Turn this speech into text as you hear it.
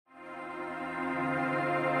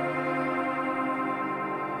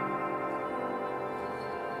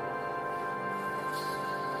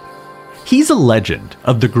He's a legend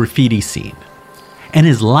of the graffiti scene, and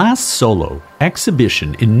his last solo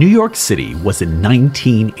exhibition in New York City was in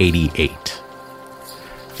 1988.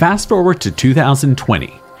 Fast forward to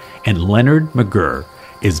 2020, and Leonard McGurr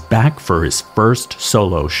is back for his first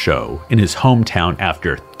solo show in his hometown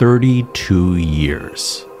after 32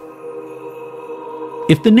 years.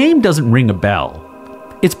 If the name doesn't ring a bell,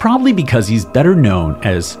 it's probably because he's better known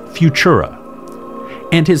as Futura.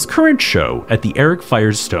 And his current show at the Eric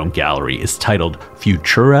Firestone Gallery is titled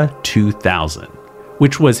Futura 2000,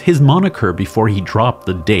 which was his moniker before he dropped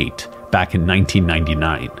the date back in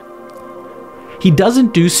 1999. He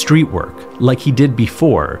doesn't do street work like he did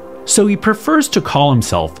before, so he prefers to call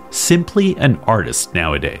himself simply an artist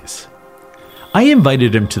nowadays. I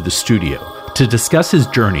invited him to the studio to discuss his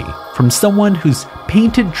journey from someone who's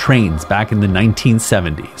painted trains back in the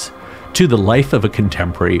 1970s to the life of a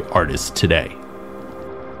contemporary artist today.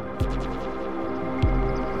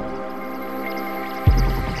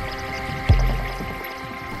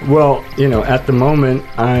 Well, at the moment,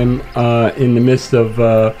 I'm in the midst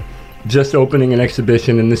of just opening an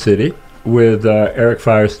exhibition in the city with Eric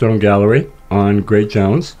Firestone Gallery on Great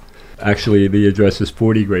Jones. Actually, the address is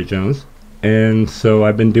 40 Great Jones. And so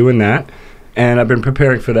I've been doing that. And I've been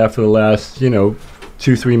preparing for that for the last,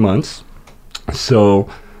 2-3 months. So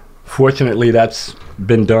fortunately, that's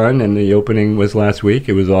been done, and the opening was last week.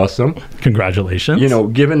 It was awesome. Congratulations.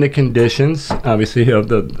 Given the conditions, obviously, of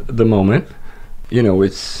the moment,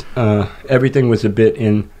 it's everything was a bit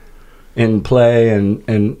in play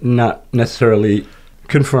and not necessarily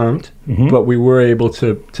confirmed, but we were able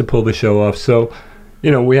to pull the show off. So,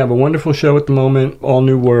 we have a wonderful show at the moment, all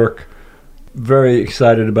new work. Very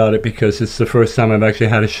excited about it because it's the first time I've actually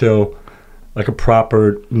had a show, like a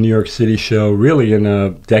proper New York City show, really in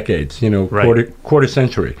decades, right. quarter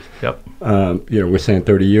century. Yep. We're saying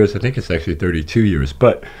 30 years. I think it's actually 32 years.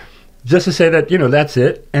 But just to say that, that's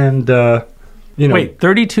it. And, Wait,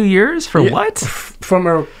 32 years for what?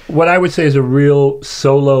 From what I would say is a real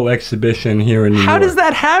solo exhibition here in New York. How does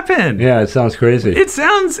that happen? Yeah, it sounds crazy. It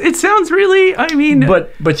sounds really,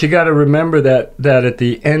 But you got to remember that at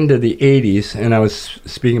the end of the 80s, and I was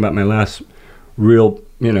speaking about my last real,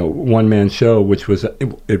 one-man show, which was, it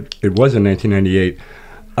was in 1998.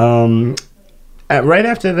 Right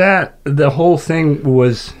after that, the whole thing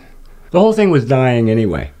was dying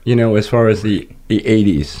anyway, as far as the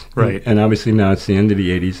 80s. Right. And obviously now it's the end of the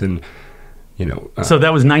 80s, and, so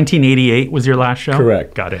that was 1988 was your last show?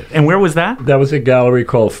 Correct. Got it. And where was that? That was a gallery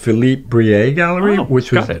called Philippe Brie Gallery,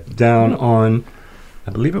 which was down on,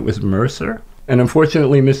 I believe it was Mercer. And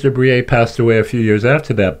unfortunately, Mr. Brie passed away a few years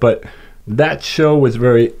after that. But that show was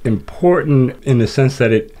very important in the sense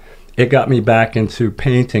that it got me back into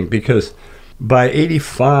painting, because by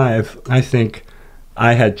 85, I think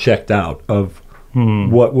I had checked out of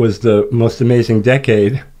what was the most amazing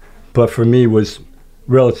decade, but for me was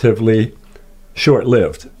relatively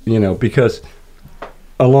short-lived, because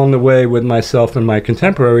along the way with myself and my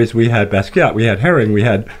contemporaries, we had Basquiat, we had Herring, we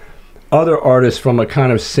had other artists from a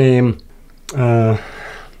kind of same, not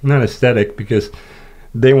aesthetic, because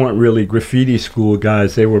they weren't really graffiti school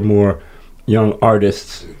guys, they were more young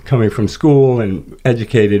artists coming from school and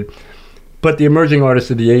educated. But the emerging artists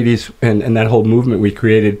of the 80s and that whole movement we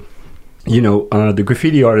created, the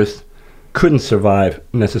graffiti artists couldn't survive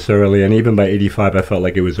necessarily. And even by 85, I felt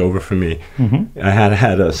like it was over for me. I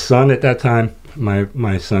had a son at that time.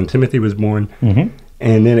 My son Timothy was born.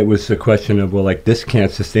 And then it was a question of, well, like, this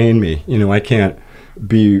can't sustain me. I can't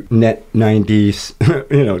be net 90s,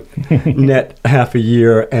 net half a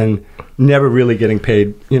year and never really getting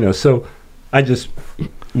paid, So I just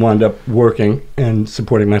wound up working and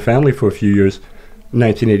supporting my family for a few years.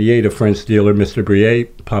 1988, a French dealer, Mr. Brie,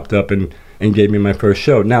 popped up and gave me my first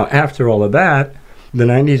show. Now, after all of that, the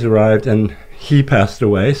 90s arrived and he passed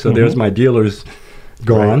away. So there's my dealers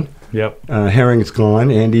gone. Right. Yep. Herring's gone.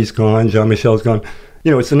 Andy's gone. Jean-Michel's gone.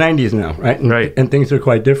 It's the 90s now, right? And things are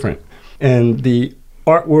quite different. And the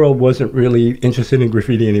art world wasn't really interested in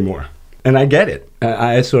graffiti anymore. And I get it.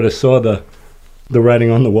 I sort of saw the writing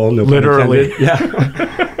on the wall. No pun literally.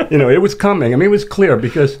 intended. Yeah. It was coming. I mean, it was clear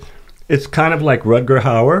because it's kind of like Rutger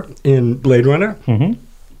Hauer in Blade Runner.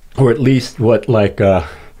 Or at least what, like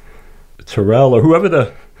Terrell or whoever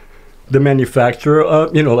the manufacturer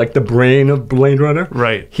of, like the brain of Blade Runner.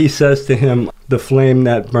 Right. He says to him, the flame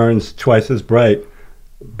that burns twice as bright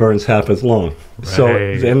burns half as long. Right. So,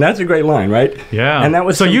 and that's a great line, right? Yeah. And that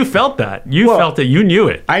was so you felt that. You felt it. You knew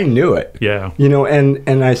it. I knew it. Yeah.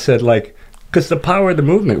 And I said, like, because the power of the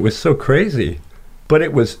movement was so crazy. but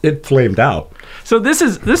it flamed out. So this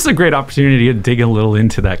is a great opportunity to dig a little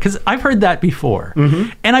into that, because I've heard that before,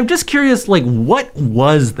 and I'm just curious, like, what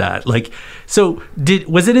was that? Like, so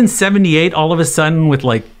was it in '78 all of a sudden with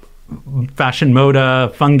like Fashion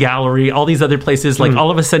Moda, Fun Gallery, all these other places? Like all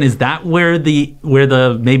of a sudden, is that where the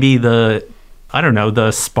I don't know,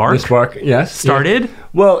 the spark, yes, started? Yeah.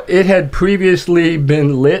 Well, it had previously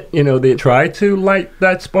been lit. They tried to light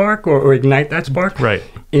that spark or ignite that spark. Right.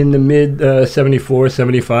 In the mid 74,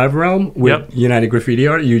 75 realm with United Graffiti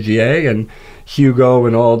Art, UGA, and Hugo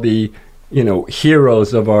and all the,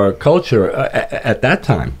 heroes of our culture at that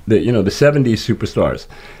time, the 70s superstars.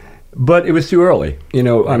 But it was too early,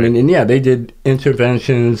 I mean, and they did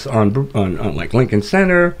interventions on like Lincoln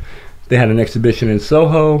Center. They had an exhibition in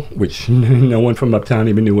Soho, which no one from Uptown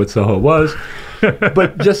even knew what Soho was.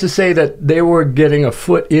 But just to say that they were getting a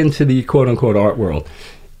foot into the quote-unquote art world,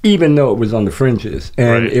 even though it was on the fringes.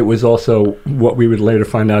 And it was also what we would later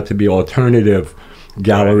find out to be alternative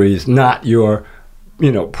galleries, not your,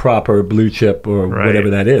 proper blue chip or whatever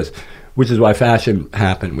that is, which is why fashion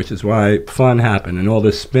happened, which is why fun happened, and all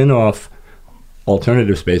the spin-off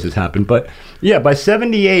alternative spaces happened. But, by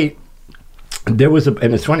 78... there was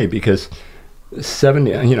and it's funny because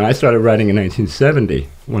 70, I started writing in 1970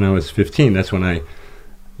 when I was 15. That's when I,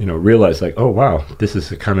 realized like, oh wow, this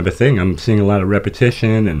is a kind of a thing. I'm seeing a lot of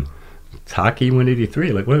repetition and Taki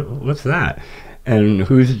 183. Like what's that? And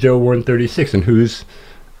who's Joe 136? And who's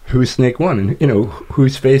Snake One? And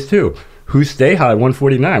who's Phase 2? Who's Stay High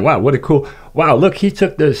 149? Wow, what a cool! Wow, look, he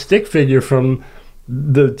took the stick figure from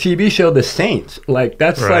the TV show The Saints. Like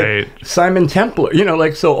that's like Simon Templar,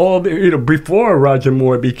 so all the, before Roger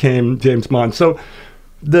Moore became James Bond. So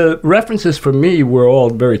the references for me were all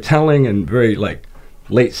very telling and very like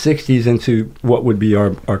late 60s into what would be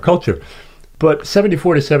our culture. But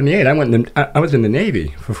 74 to 78, I was in the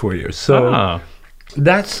Navy for 4 years. So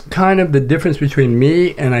that's kind of the difference between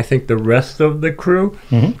me and I think the rest of the crew,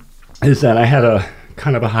 is that I had a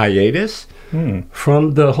kind of a hiatus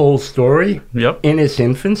from the whole story in its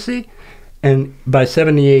infancy. And by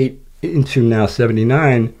 78 into now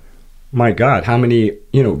 79, my God, how many,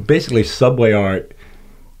 basically subway art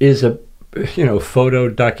is a, photo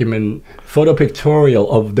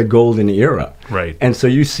pictorial of the golden era. Right. And so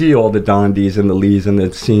you see all the Dondies and the Lees and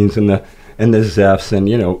the Scenes and the Zephs and,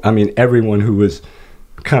 everyone who was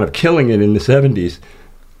kind of killing it in the 70s.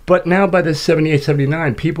 But now by the 78,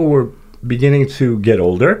 79, people were beginning to get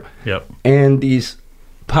older, and these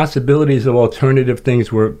possibilities of alternative things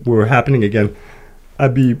were happening again.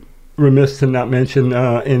 I'd be remiss to not mention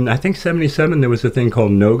in I think 77 there was a thing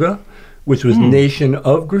called NOGA, which was Nation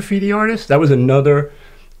of Graffiti Artists. That was another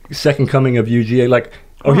second coming of UGA. Like,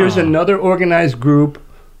 here's another organized group,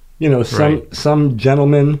 some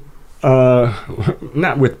gentlemen,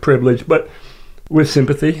 not with privilege, but with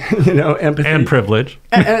sympathy, empathy. And privilege.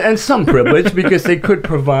 and some privilege, because they could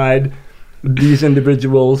provide these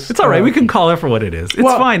individuals. It's all right. We can call it for what it is. It's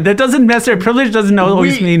fine. That doesn't necessarily, privilege doesn't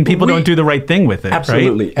always mean people don't do the right thing with it.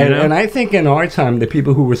 Absolutely. Right? And I think in our time, the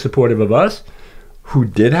people who were supportive of us, who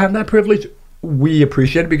did have that privilege, we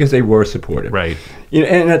appreciate it because they were supportive. Right.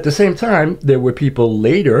 And at the same time, there were people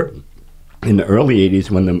later in the early 80s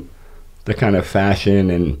when the kind of fashion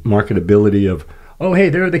and marketability of, oh, hey,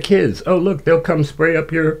 there are the kids. Oh, look, they'll come spray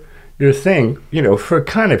up your thing, for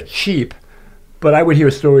kind of cheap. But I would hear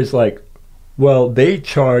stories like, well, they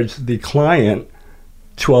charged the client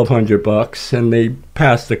 $1,200 and they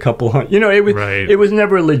passed a couple hundred. It was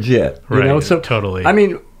never legit. So totally. I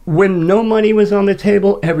mean, when no money was on the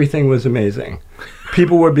table, everything was amazing.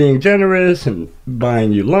 People were being generous and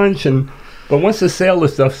buying you lunch, but once the sale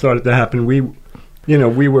of stuff started to happen, we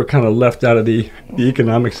were kind of left out of the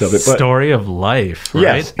economics of it. But story of life, right?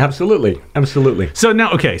 Yes, absolutely. So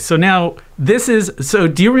now this is,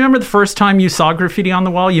 do you remember the first time you saw graffiti on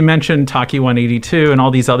the wall? You mentioned Taki 182 and all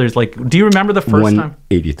these others. Like, do you remember the first time?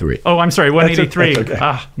 183. Oh, I'm sorry, 183. That's okay.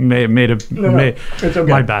 It's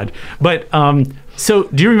okay. My bad. But, so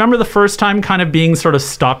do you remember the first time kind of being sort of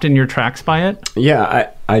stopped in your tracks by it?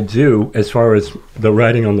 Yeah, I do, as far as the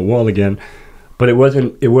writing on the wall again. But it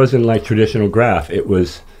wasn't like traditional graph. It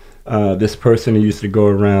was this person who used to go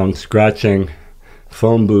around scratching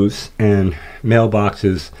phone booths and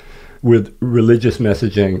mailboxes with religious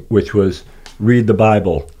messaging, which was read the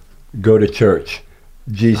Bible, go to church,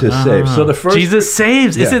 Jesus saves. So the first Jesus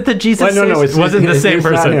saves. Is it that Jesus saves? No, it wasn't the same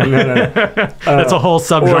person. No. That's a whole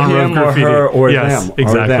subgenre of graffiti. Or her, or yes, them,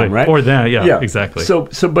 exactly. or them, right? Or them, yeah, exactly. So,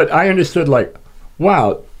 but I understood like,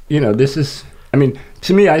 wow, this is. I mean,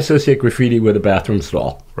 to me, I associate graffiti with a bathroom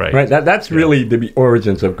stall. Right. That's really the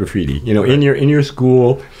origins of graffiti. In your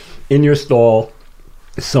school, in your stall,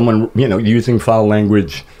 someone, using foul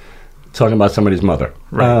language, talking about somebody's mother.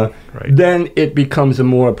 Right. Then it becomes a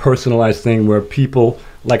more personalized thing where people,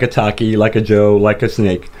 like a Taki, like a Joe, like a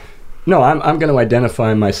Snake, no, I'm going to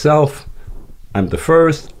identify myself. I'm the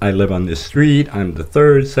first. I live on this street. I'm the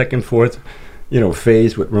third, second, fourth,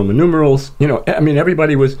 phase with Roman numerals.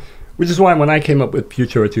 Everybody was, which is why when I came up with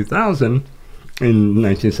Futura 2000 in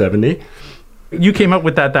 1970. You came up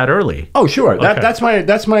with that early? Oh, sure. Okay. That's my.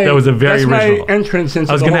 That was a very my original entrance into.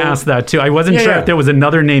 I was going to ask that too. I wasn't sure if there was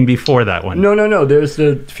another name before that one. No. There's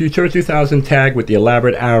the Futura 2000 tag with the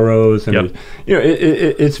elaborate arrows, and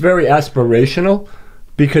it's very aspirational,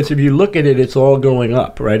 because if you look at it, it's all going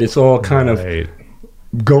up, right? It's all kind of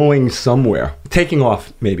going somewhere, taking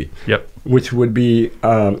off, maybe. Yep. Which would be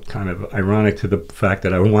kind of ironic to the fact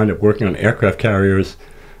that I wound up working on aircraft carriers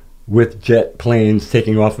with jet planes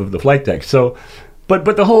taking off of the flight deck. So, but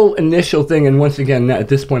the whole initial thing, and once again, at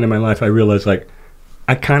this point in my life, I realized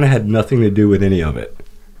I kind of had nothing to do with any of it.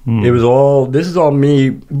 It was this is all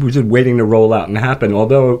me, just waiting to roll out and happen.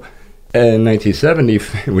 Although in 1970,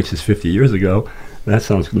 which is 50 years ago, that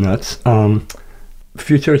sounds nuts.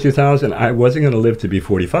 Futura 2000, I wasn't going to live to be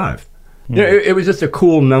 45. It was just a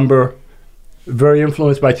cool number. Very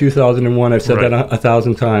influenced by 2001. I've said that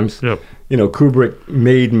 1,000 times. Yep. Kubrick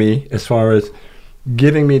made me, as far as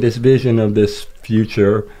giving me this vision of this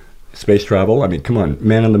future space travel. I mean, come on,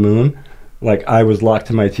 Man on the Moon. I was locked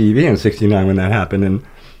to my TV in '69 when that happened,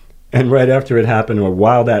 and right after it happened, or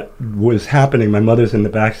while that was happening, my mother's in the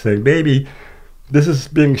back saying, "Baby, this is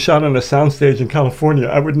being shot on a soundstage in California.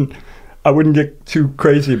 I wouldn't get too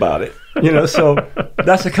crazy about it." So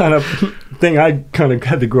that's the kind of thing I kind of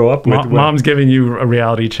had to grow up with. Mom's giving you a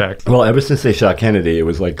reality check. Well, ever since they shot Kennedy, it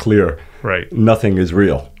was clear. Right. Nothing is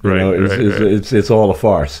real. It's all a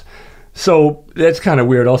farce. So that's kind of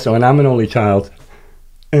weird also. And I'm an only child.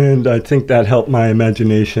 And I think that helped my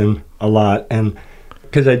imagination a lot. And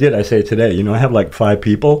because I say it today, I have 5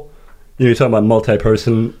 people. You're talking about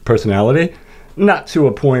personality. Not to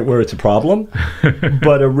a point where it's a problem,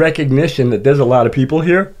 but a recognition that there's a lot of people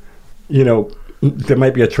here. There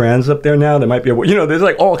might be a trans up there now. There might be there's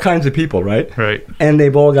all kinds of people, right? Right. And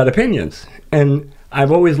they've all got opinions. And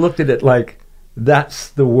I've always looked at it that's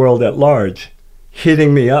the world at large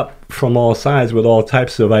hitting me up from all sides with all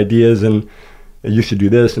types of ideas, and you should do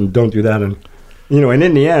this and don't do that. And, and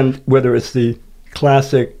in the end, whether it's the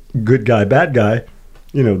classic good guy, bad guy,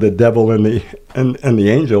 the devil and the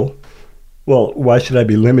angel, well, why should I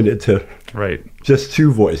be limited to just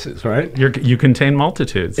 2 voices, right? You contain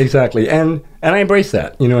multitudes. Exactly. And I embrace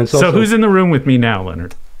that, And so who's in the room with me now,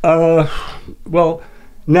 Leonard? Well,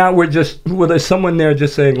 now there's someone there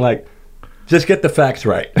just saying just get the facts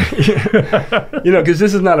right. Because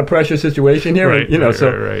this is not a pressure situation here. Right,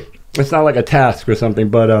 right. It's not like a task or something,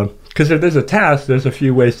 but because if there's a task, there's a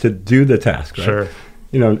few ways to do the task, right? Sure.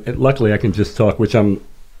 Luckily I can just talk, which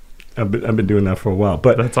I've been doing that for a while,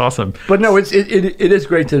 but that's awesome. But no, it is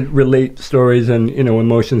great to relate stories and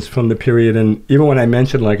emotions from the period. And even when I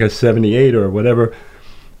mentioned a 78 or whatever,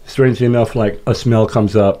 strangely enough, a smell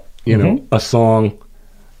comes up, a song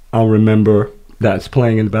I'll remember that's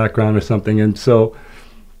playing in the background or something. And so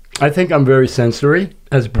I think I'm very sensory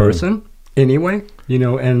as a person anyway,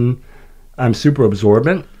 and I'm super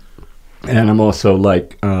absorbent, and I'm also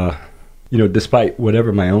despite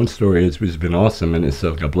whatever my own story is, which has been awesome and it's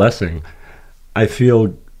a blessing, I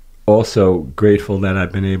feel also grateful that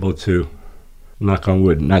I've been able to, knock on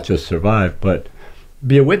wood, not just survive, but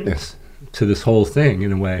be a witness to this whole thing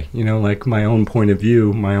in a way, my own point of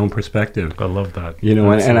view, my own perspective. I love that.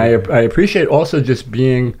 And I appreciate also just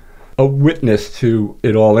being a witness to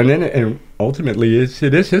it all. And ultimately, it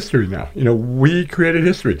is history now. We created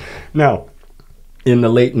history. Now, in the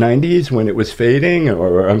late 90s when it was fading,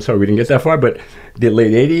 or I'm sorry, we didn't get that far, but the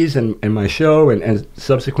late 80s and my show and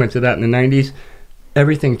subsequent to that in the 90s,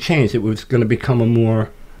 everything changed. It was going to become a more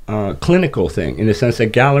clinical thing in the sense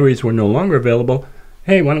that galleries were no longer available.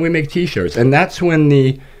 Hey, why don't we make T-shirts? And that's when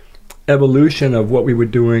the evolution of what we were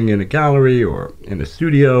doing in a gallery or in a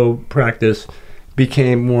studio practice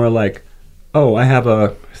became more I have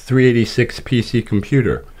a 386 PC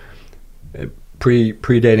computer.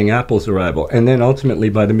 Predating Apple's arrival. And then ultimately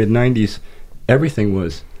by the mid-90s, everything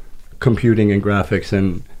was computing and graphics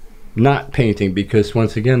and not painting, because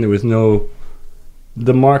once again,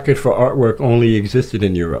 the market for artwork only existed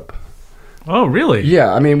in Europe. Oh, really?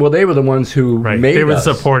 Yeah, they were the ones who made They were us.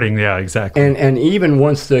 supporting, yeah, exactly. And even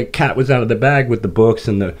once the cat was out of the bag with the books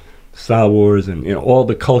and the Star Wars and all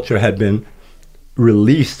the culture had been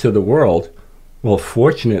released to the world, well,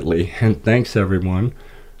 fortunately, and thanks everyone,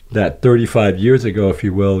 that 35 years ago, if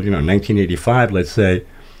you will, 1985, let's say,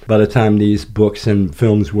 by the time these books and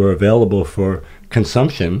films were available for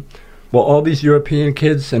consumption, well, all these European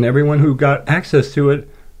kids and everyone who got access to it,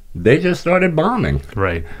 they just started bombing.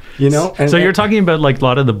 Right. You know? So you're talking about like a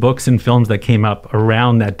lot of the books and films that came up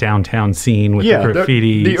around that downtown scene with the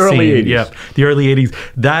graffiti the early scene. 80s. Yeah, the early 80s.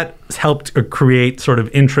 That helped create sort of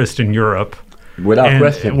interest in Europe. Without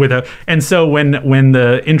question. And so when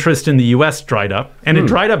the interest in the U.S. dried up, and it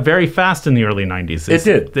dried up very fast in the early 90s. It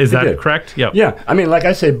did. Is that correct? Yeah. Yeah. I mean, like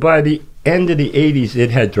I said, by the end of the 80s, it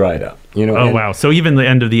had dried up. You know. Oh, wow. So even the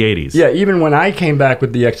end of the 80s. Yeah, even when I came back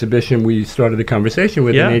with the exhibition we started the conversation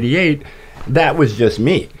with in 88, that was just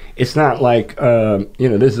me. It's not like,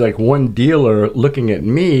 this is like one dealer looking at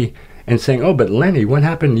me and saying, oh, but Lenny, what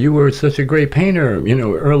happened? You were such a great painter,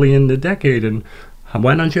 early in the decade, and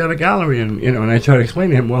why don't you have a gallery? And, and I try to explain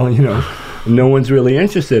to him, well, no one's really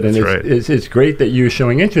interested, and it's great that you're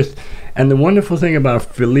showing interest. And the wonderful thing about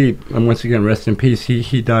Philippe, and once again, rest in peace,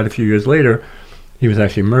 he died a few years later. He was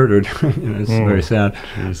actually murdered. It's very sad.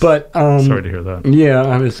 Geez. But sorry to hear that. Yeah,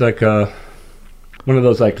 I was like one of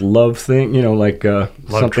those like love thing, like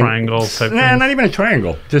love triangle type. Nah, not even a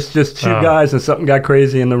triangle. Just two guys, and something got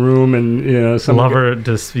crazy in the room, and someone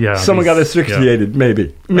got asphyxiated,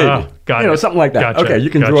 maybe. Got it. Something like that. Gotcha. Okay,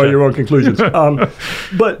 you can draw your own conclusions.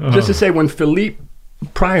 But just to say, when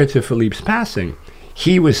prior to Philippe's passing,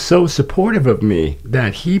 he was so supportive of me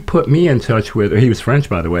that he put me in touch with. He was French,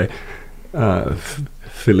 by the way.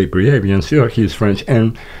 Philippe Brié, bien sûr, he's French,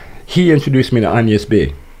 and he introduced me to Agnès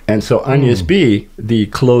B. And so Agnès B, the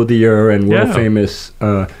clothier and world famous,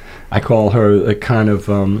 I call her a kind of,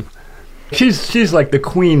 she's like the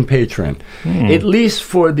queen patron, at least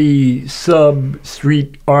for the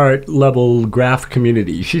sub-street art level graph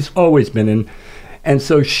community. She's always been in. And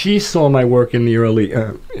so she saw my work in the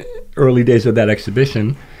early days of that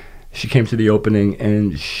exhibition. She came to the opening,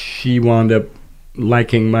 and she wound up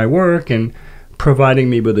liking my work and providing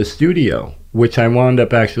me with a studio, which I wound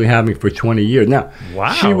up actually having for 20 years. Now,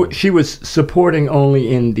 wow. She was supporting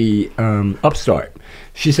only in the upstart.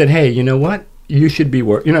 She said, hey, you know what? You should be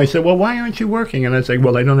working. I said, well, why aren't you working? And I said,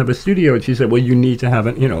 well, I don't have a studio. And she said, well, you need to have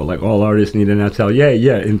it, like all artists need an atelier.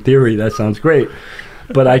 Yeah, in theory, that sounds great.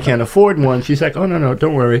 But I can't afford one. She's like, oh, no,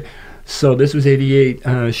 don't worry. So this was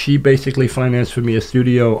 88. She basically financed for me a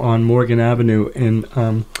studio on Morgan Avenue in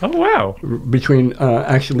between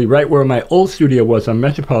actually right where my old studio was on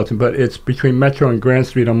Metropolitan, but it's between Metro and Grand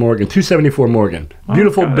Street on Morgan, 274 Morgan.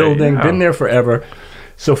 Beautiful building, been there forever.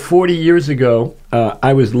 So 40 years ago,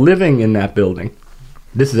 I was living in that building.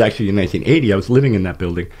 This is actually in 1980. I was living in that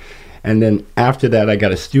building. And then after that, I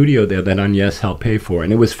got a studio there that Agnès helped pay for.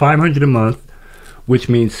 And it was $500 a month, which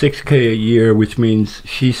means $6,000 a year, which means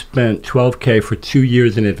she spent $12,000 for 2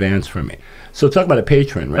 years in advance for me. So talk about a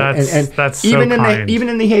patron, right? That's even so kind. Even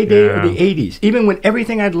in the heyday of the 80s, even when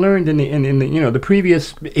everything I'd learned in the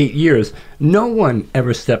previous 8 years, no one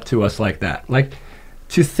ever stepped to us like that. Like,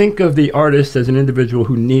 to think of the artist as an individual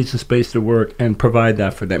who needs a space to work and provide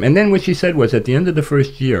that for them. And then what she said was, at the end of the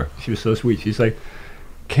first year, she was so sweet. She's like,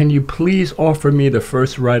 can you please offer me the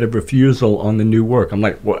first right of refusal on the new work? I'm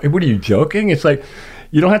like, what are you joking? It's like,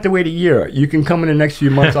 you don't have to wait a year. You can come in the next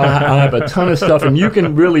few months. I'll have a ton of stuff, and you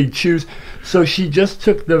can really choose. So she just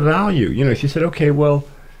took the value. She said, okay, well,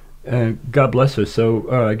 God bless her. So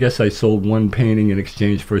I guess I sold one painting in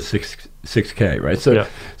exchange for $6,000, right? So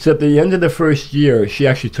at the end of the first year, she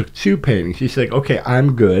actually took 2 paintings. She's like, okay,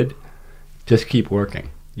 I'm good. Just keep working.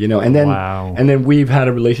 And then we've had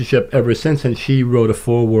a relationship ever since, and she wrote a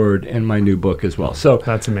foreword in my new book as well. So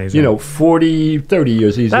that's amazing. 40, 30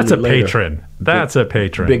 years easily That's a later, patron. That's a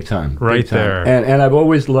patron. Big time. Right big time. there. And I've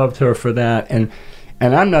always loved her for that. And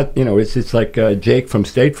I'm not, it's like Jake from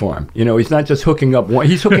State Farm. He's not just hooking up one,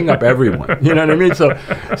 he's hooking up everyone. You know what I mean?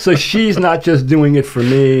 So she's not just doing it for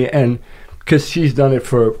me, and because she's done it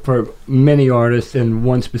for many artists, and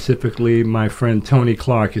one specifically, my friend Tony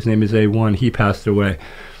Clark. His name is A1. He passed away,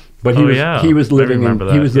 but he was living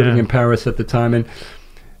in Paris at the time, and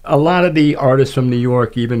a lot of the artists from New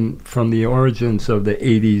York, even from the origins of the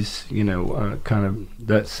 80s, kind of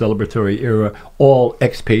that celebratory era, all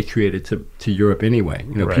expatriated to Europe anyway.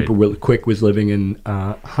 People, Quick was living in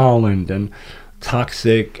Holland, and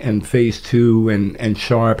Toxic and Phase 2 and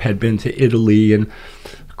Sharp had been to Italy, and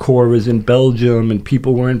Core was in Belgium, and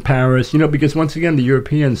people were in Paris, because once again, the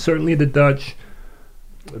Europeans, certainly the Dutch,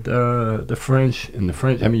 the French,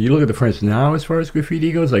 I mean, you look at the French now as far as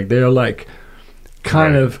graffiti goes, like they're like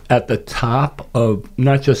kind of at the top of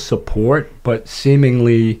not just support, but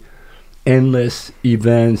seemingly endless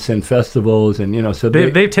events and festivals, and so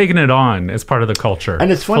they've taken it on as part of the culture.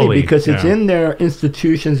 And it's funny because it's in their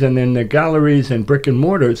institutions and in their galleries and brick and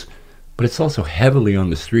mortars, but it's also heavily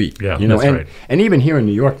on the street. Yeah, you know, that's right. And even here in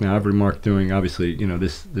New York now, I've remarked during, obviously, you know,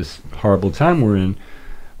 this horrible time we're in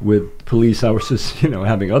with police officers, you know,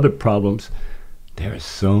 having other problems. There is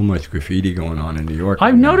so much graffiti going on in New York.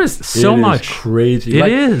 I've noticed so much. It's crazy.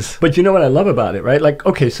 It is. But you know what I love about it, right? Like,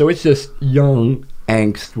 okay, so it's just young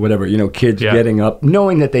angst, whatever, you know, kids getting up,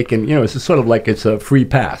 knowing that they can, you know, it's sort of like it's a free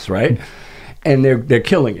pass, right? And they're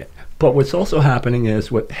killing it. But what's also happening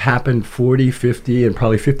is what happened 40, 50, and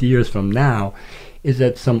probably 50 years from now is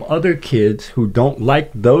that some other kids who don't like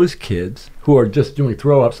those kids who are just doing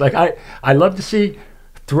throw-ups, like I love to see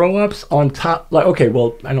throw-ups on top, like, okay,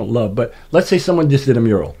 well, I don't love, but let's say someone just did a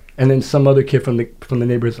mural, and then some other kid from the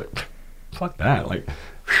neighborhood's like, fuck that, like,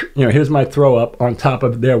 you know, here's my throw-up on top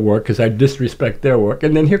of their work because I disrespect their work,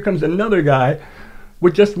 and then here comes another guy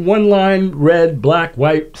with just one line, red, black,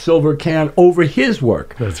 white, silver can over his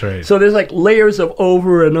work. That's right. So there's like layers of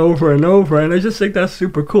over and over and over, and I just think that's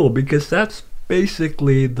super cool because that's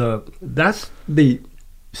basically that's the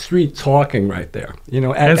street talking right there, you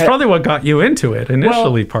know. And it's probably what got you into it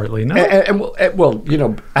initially, partly. No, well, you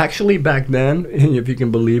know, actually back then, if you can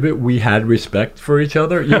believe it, we had respect for each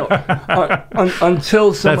other. You know,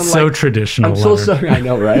 until someone that's so traditional. I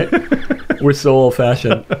know, right? We're so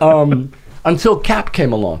old-fashioned. Until Cap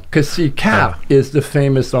came along, because see, Cap is the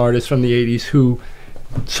famous artist from the '80s who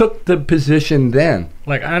took the position then,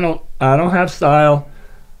 like I don't have style.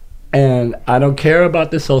 And I don't care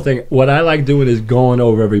about this whole thing. What I like doing is going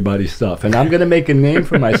over everybody's stuff, and I'm going to make a name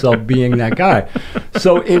for myself being that guy.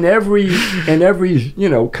 So in every you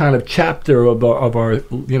know kind of chapter of our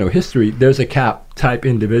you know history, there's a Cap type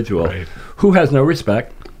individual who has no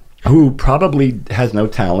respect, who probably has no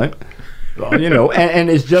talent, you know, and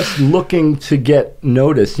is just looking to get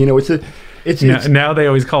noticed. You know, it's now they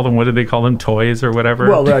always call them, what do they call them, toys or whatever?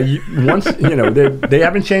 Well, once you know they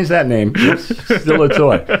haven't changed that name, it's still a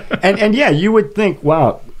toy. And yeah, you would think,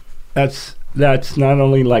 wow, that's not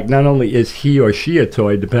only is he or she a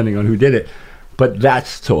toy, depending on who did it, but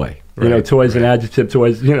that's toy. You know, toy is an adjective, toy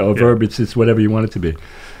is, you know, a verb. It's whatever you want it to be.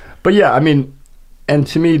 But yeah, I mean, and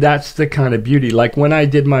to me, that's the kind of beauty. Like when I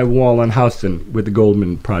did my wall on Houston with the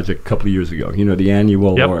Goldman Project a couple of years ago, you know, the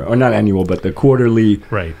annual or not annual, but the quarterly,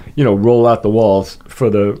 you know, roll out the walls for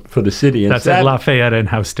the city. And that's at Lafayette and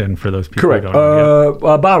Houston for those people. Correct. Who don't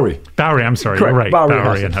know. Bowery. Bowery, I'm sorry. Correct. You're right.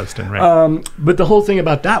 Bowery and Houston, right. But the whole thing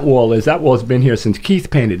about that wall's been here since Keith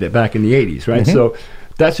painted it back in the 80s, right? Mm-hmm. So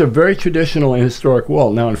that's a very traditional and historic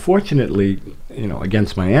wall. Now, unfortunately, you know,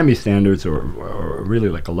 against Miami standards or really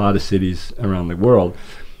like a lot of cities around the world,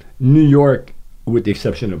 New York, with the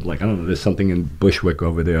exception of, like, I don't know, there's something in Bushwick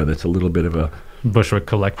over there that's a little bit of a Bushwick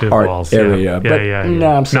Collective art walls area. Yeah.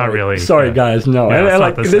 No, I'm sorry. Not really. Sorry, guys. No, Yeah,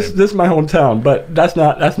 like this is my hometown, but that's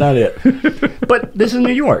not it. But this is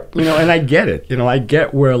New York, you know, and I get it. You know, I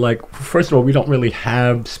get where, like, first of all, we don't really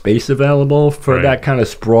have space available for that kind of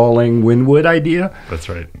sprawling Wynwood idea. That's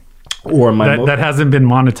right. Or that hasn't been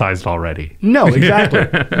monetized already. No,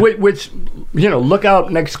 exactly. Which, you know, look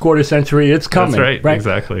out next quarter century, it's coming. That's right,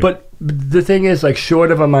 exactly. But the thing is, like, short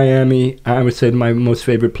of a Miami, I would say my most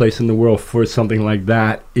favorite place in the world for something like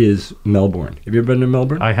that is Melbourne. Have you ever been to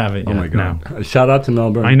Melbourne? I haven't yet. Oh my God! No. Shout out to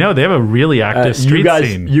Melbourne. I know they have a really active street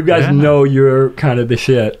scene. You guys know you're kind of the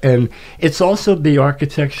shit, and it's also the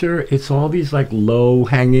architecture. It's all these like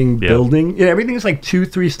low-hanging building. You know, everything is like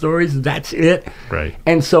 2-3 stories. That's it. Right.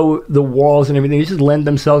 And so the walls and everything, they just lend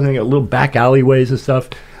themselves in little back alleyways and stuff.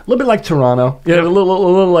 A little bit like Toronto. Yeah, a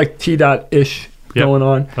little like T-dot-ish. Going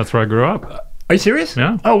on. That's where I grew up. Are you serious?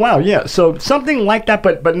 Yeah. Oh, wow, yeah. So something like that,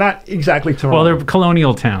 but not exactly Toronto. Well, they're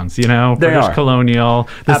colonial towns, you know. They British are. colonial.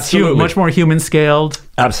 Absolutely. Much more human scaled.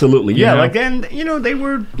 Absolutely. Yeah, You know? like, and, you know, they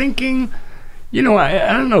were thinking, you know,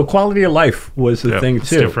 I don't know, quality of life was the thing, too. It's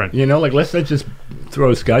different. You know, like, let's not just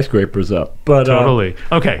throw skyscrapers up. But Totally.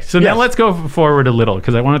 Okay, so now let's go forward a little,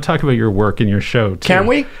 because I want to talk about your work and your show, too. Can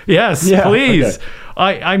we? Yes, please. Okay.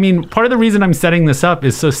 I mean, part of the reason I'm setting this up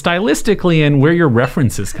is so stylistically and where your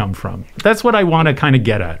references come from. That's what I want to kind of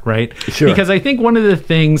get at, right? Sure. Because I think one of the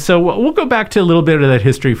things, so we'll go back to a little bit of that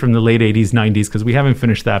history from the late 80s, 90s, because we haven't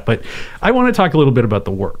finished that, but I want to talk a little bit about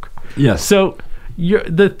the work. Yes. So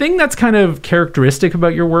the thing that's kind of characteristic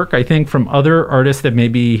about your work, I think, from other artists that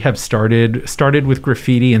maybe have started with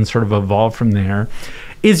graffiti and sort of evolved from there,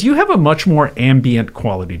 is you have a much more ambient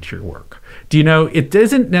quality to your work. Do you know, it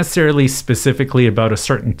isn't necessarily specifically about a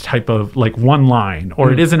certain type of, like, one line,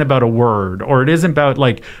 or it isn't about a word, or it isn't about,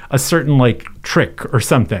 like, a certain, like, trick or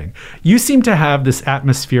something. You seem to have this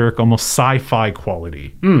atmospheric, almost sci-fi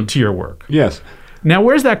quality to your work. Yes. Now,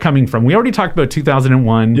 where's that coming from? We already talked about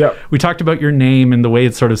 2001. Yep. We talked about your name and the way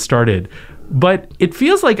it sort of started. But it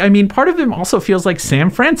feels like, I mean, part of them also feels like Sam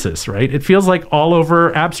Francis, right? It feels like all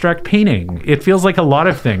over abstract painting. It feels like a lot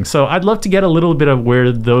of things. So I'd love to get a little bit of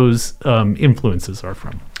where those influences are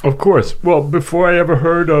from. Of course. Well, before I ever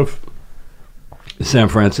heard of Sam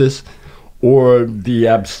Francis or the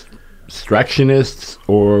abstractionists,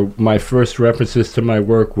 or my first references to my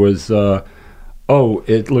work was, it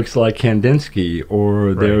looks like Kandinsky, or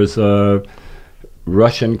right. There's a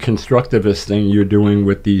Russian constructivist thing you're doing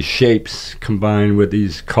with these shapes combined with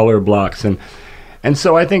these color blocks. And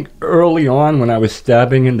so I think early on when I was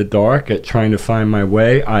stabbing in the dark at trying to find my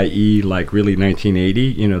way, i.e. like really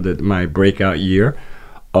 1980, my breakout year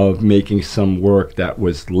of making some work that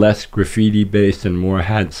was less graffiti based and more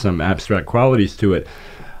had some abstract qualities to it,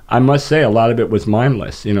 I must say a lot of it was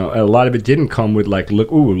mindless. A lot of it didn't come with like,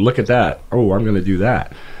 look at that. Oh, I'm going to do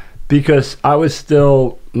that. Because I was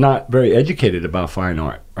still not very educated about fine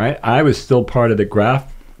art, right? I was still part of the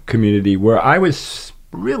graph community where I was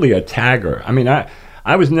really a tagger. I mean,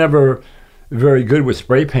 I was never very good with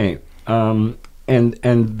spray paint. And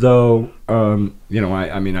though,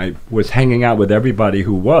 I was hanging out with everybody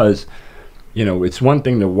who was, it's one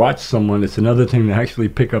thing to watch someone, it's another thing to actually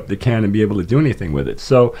pick up the can and be able to do anything with it.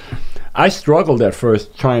 So I struggled at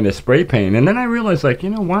first trying to spray paint, and then I realized,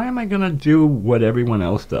 why am I going to do what everyone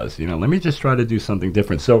else does? Let me just try to do something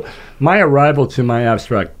different. So my arrival to my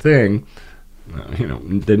abstract thing,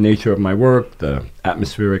 the nature of my work, the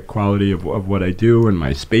atmospheric quality of what I do, and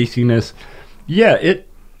my spaciness, it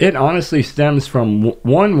honestly stems from,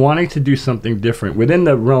 one, wanting to do something different within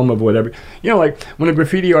the realm of whatever. Like when a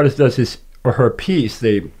graffiti artist does his or her piece,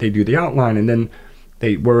 they do the outline, and then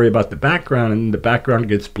they worry about the background, and the background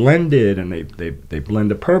gets blended, and they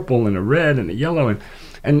blend a purple and a red and a yellow.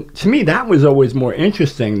 And to me, that was always more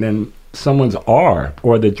interesting than someone's R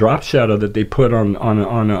or the drop shadow that they put on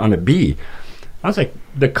a B. I was like,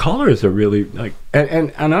 the colors are really like,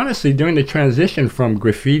 and honestly, during the transition from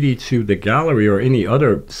graffiti to the gallery or any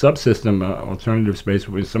other subsystem, alternative space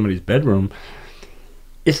with somebody's bedroom,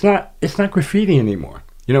 it's not graffiti anymore.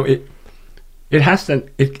 It has to.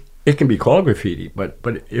 It can be called graffiti, but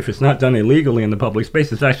if it's not done illegally in the public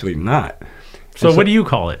space, it's actually not. So what do you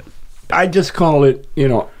call it? I just call it.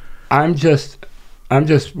 I'm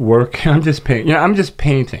just working. I'm just painting. I'm just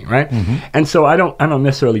painting, right? Mm-hmm. And so I don't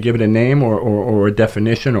necessarily give it a name or a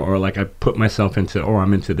definition or like I put myself into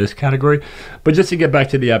I'm into this category. But just to get back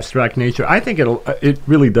to the abstract nature, I think it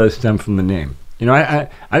really does stem from the name. I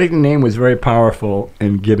think the name was very powerful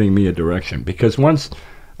in giving me a direction, because once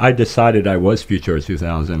I decided I was Futura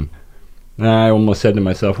 2000, I almost said to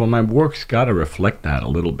myself, well, my work's got to reflect that a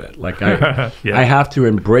little bit. Like I have to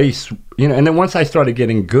embrace, and then once I started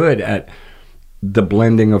getting good at the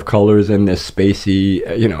blending of colors and this spacey,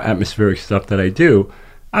 atmospheric stuff that I do,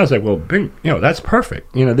 I was like, well, that's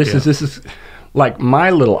perfect. This is like my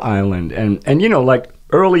little island. And like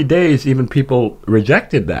early days, even people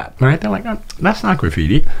rejected that, right? They're like, oh, that's not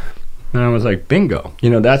graffiti. And I was like, bingo.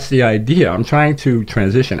 That's the idea. I'm trying to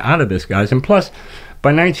transition out of this, guys. And plus,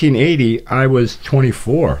 by 1980, I was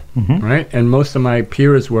 24, mm-hmm. right? And most of my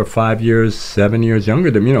peers were 5 years, 7 years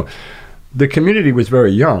younger than me. The community was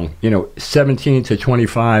very young, 17 to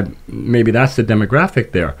 25, maybe that's the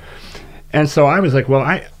demographic there. And so I was like, well,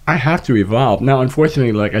 I have to evolve. Now,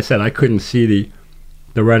 unfortunately, like I said, I couldn't see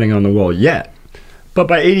the writing on the wall yet. But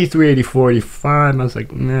by 83, 84, 85, I was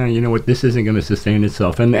like, nah, you know what, this isn't going to sustain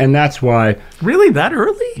itself. And that's why. Really? That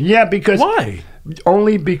early? Yeah, because. Why?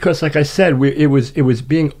 Only because, like I said, it was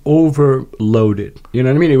being overloaded. You know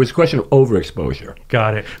what I mean? It was a question of overexposure.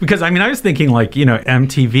 Got it. Because, I was thinking, like,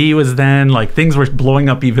 MTV was then, like, things were blowing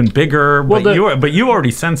up even bigger, but you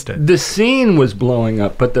already sensed it. The scene was blowing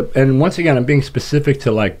up, and once again, I'm being specific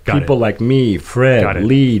to, like, people like me, Fred,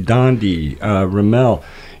 Lee, Dondi, Ramel,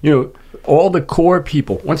 all the core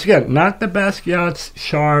people. Once again, not the Basquiat's,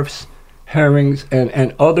 Scharfs, Herrings,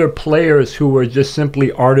 and other players who were just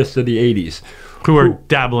simply artists of the 80s. Who were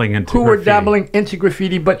dabbling into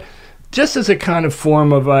graffiti, but just as a kind of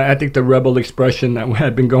form of, I think, the rebel expression that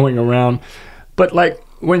had been going around. But, like,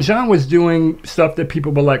 when Jean was doing stuff that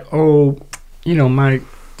people were like, oh, my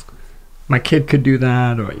kid could do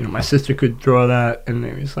that, or, my sister could draw that, and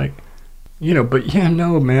it was like,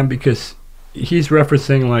 no, man, because he's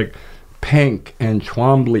referencing, like, Penck and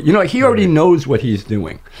Twombly. He already knows what he's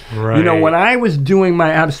doing. Right. When I was doing my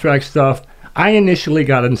abstract stuff, I initially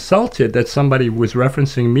got insulted that somebody was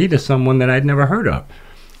referencing me to someone that I'd never heard of.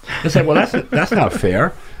 It's like, well, that's not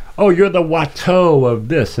fair. Oh, you're the Watteau of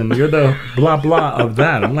this, and you're the blah blah of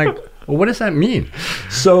that. I'm like, well, what does that mean?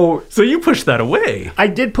 So you pushed that away. I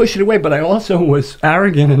did push it away, but I also was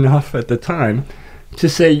arrogant enough at the time to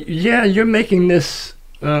say, yeah, you're making this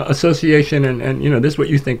association, and this is what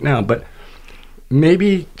you think now, but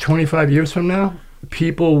maybe 25 years from now,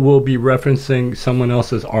 people will be referencing someone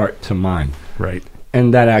else's art to mine. Right.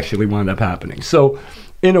 And that actually wound up happening. So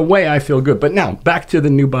in a way, I feel good. But now, back to the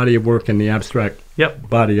new body of work and the abstract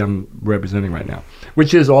body I'm representing right now,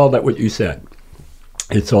 which is all that what you said.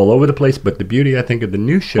 It's all over the place, but the beauty, I think, of the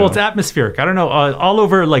new show... Well, it's atmospheric. I don't know, all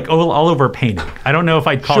over, like, all over painting. I don't know if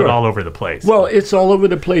I'd call it all over the place. Well, it's all over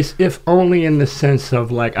the place, if only in the sense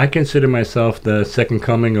of, like, I consider myself the second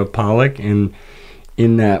coming of Pollock in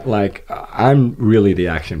that, like, I'm really the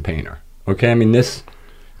action painter, okay? I mean, this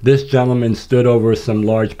gentleman stood over some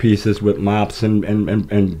large pieces with mops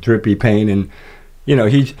and drippy paint, and,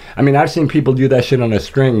 I've seen people do that shit on a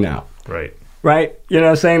string now. Right? You know what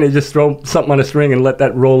I'm saying? They just throw something on a string and let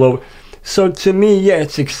that roll over. So to me, yeah,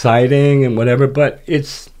 it's exciting and whatever, but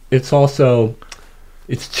it's also,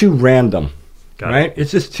 it's too random, right?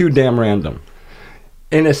 It's just too damn random.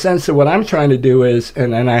 In a sense of what I'm trying to do is,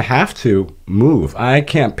 and I have to move. I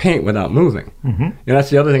can't paint without moving. Mm-hmm. And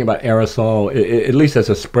that's the other thing about aerosol, at least as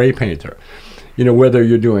a spray painter. Whether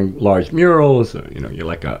you're doing large murals, or, you're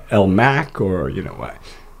like a El Mac or,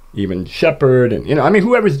 even Shepard, and,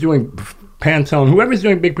 whoever's doing Pantone, whoever's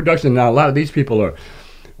doing big production now, a lot of these people are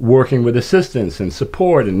working with assistants and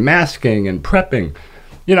support and masking and prepping.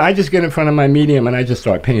 I just get in front of my medium and I just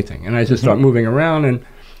start painting and I just start moving around. And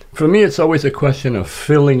for me, it's always a question of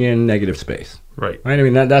filling in negative space. Right. I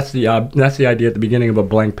mean, that's the idea at the beginning of a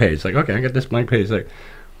blank page. Like, okay, I got this blank page. Like,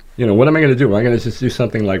 what am I going to do? Am I going to just do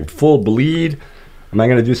something like full bleed? Am I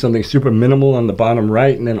going to do something super minimal on the bottom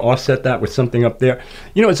right and then offset that with something up there?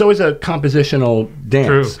 It's always a compositional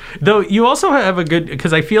dance. True. Though you also have a good,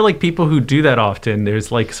 because I feel like people who do that often, there's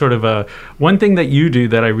like sort of one thing that you do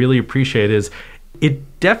that I really appreciate is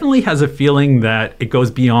it definitely has a feeling that it goes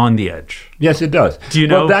beyond the edge. Yes, it does. Do you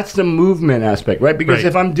know? Well, that's the movement aspect, right? Because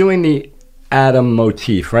if I'm doing the atom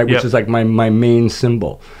motif, right, which is like my main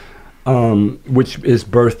symbol, which is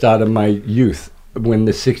birthed out of my youth, when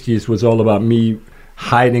the 60s was all about me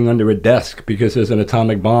hiding under a desk because there's an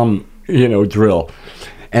atomic bomb, drill.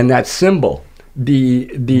 And that symbol, the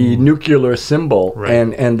nuclear symbol,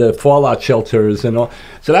 and the fallout shelters and all.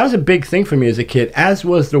 So that was a big thing for me as a kid, as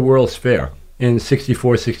was the World's Fair in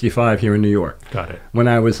 64, 65 here in New York. Got it. When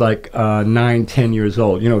I was like 9, 10 years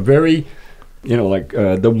old. Very,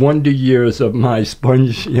 the wonder years of my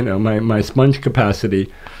sponge, my sponge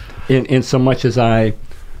capacity in so much as I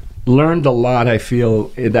learned a lot, I feel,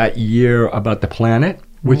 that year about the planet,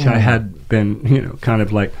 which I had been, kind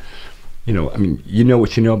of like, what you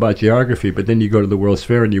know about geography, but then you go to the World's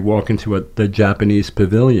Fair and you walk into the Japanese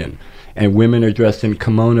pavilion, and women are dressed in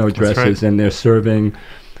kimono dresses, and they're serving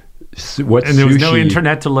what's and there was sushi. No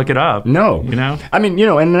internet to look it up. No.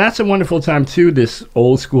 And that's a wonderful time, too, this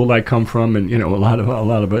old school I come from, and, a lot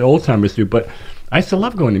of old-timers do, but I still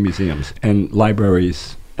love going to museums and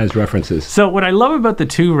libraries as references. So what I love about the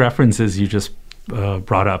two references you just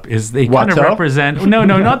brought up is they kind of represent... No,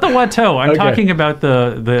 not the Watteau. I'm talking about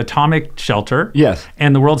the atomic shelter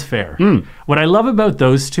and the World's Fair. What I love about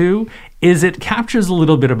those two is it captures a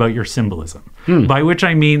little bit about your symbolism, by which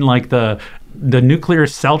I mean like the nuclear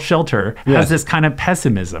cell shelter has this kind of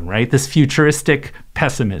pessimism, right? This futuristic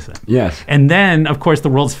pessimism. Yes. And then, of course, the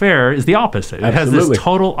World's Fair is the opposite. It has this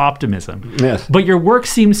total optimism. Yes. But your work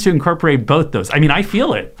seems to incorporate both those. I mean, I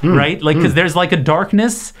feel it, right? Like, because there's like a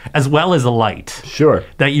darkness as well as a light. Sure.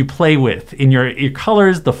 That you play with in your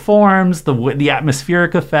colors, the forms, the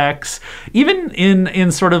atmospheric effects, even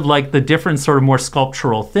in sort of like the different sort of more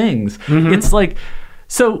sculptural things. It's like,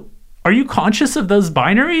 so... Are you conscious of those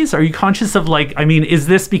binaries? Are you conscious of is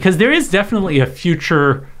this, because there is definitely a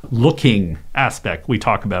future looking aspect we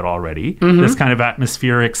talk about already, this kind of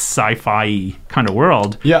atmospheric sci-fi kind of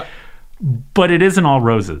world. Yeah. But it isn't all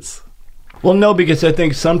roses. Well, no, because I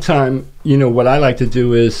think sometimes, what I like to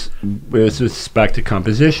do is just back to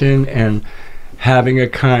composition and having a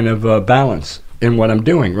kind of a balance in what I'm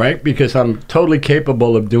doing, right? Because I'm totally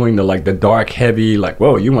capable of doing the dark, heavy,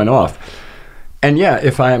 whoa, you went off. And yeah,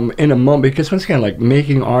 if I'm in a moment, because once again,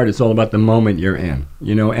 making art is all about the moment you're in,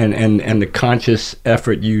 and the conscious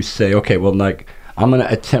effort you say, okay, well, I'm going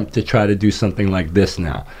to attempt to try to do something like this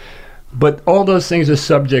now. But all those things are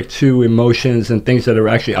subject to emotions and things that are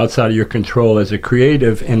actually outside of your control as a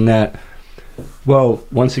creative, in that, well,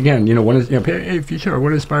 once again, what is, hey, future,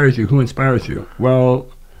 what inspires you? Who inspires you? Well,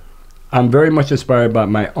 I'm very much inspired by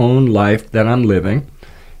my own life that I'm living,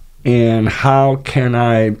 and how can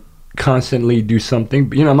I constantly do something.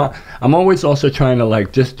 I'm always also trying to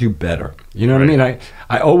just do better. You know what I mean?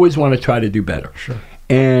 I always want to try to do better. Sure.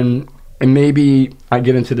 And And maybe I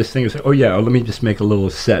get into this thing and say, oh yeah, let me just make a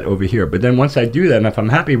little set over here. But then once I do that, and if I'm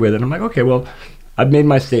happy with it, I'm like, okay, well, I've made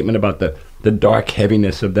my statement about the dark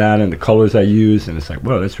heaviness of that and the colors I use. And it's like,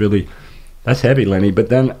 whoa, that's heavy, Lenny. But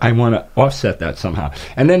then I want to offset that somehow.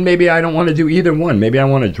 And then maybe I don't want to do either one. Maybe I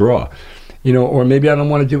want to draw, or maybe I don't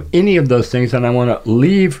want to do any of those things. And I want to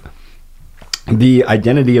leave the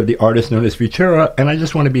identity of the artist known as Futura. And I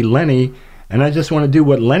just want to be Lenny. And I just want to do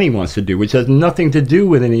what Lenny wants to do, which has nothing to do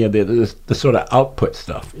with any of the sort of output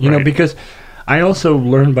stuff, because I also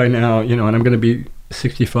learned by now, and I'm going to be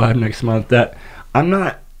 65 next month, that I'm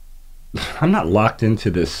not locked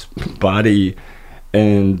into this body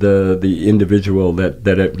and the individual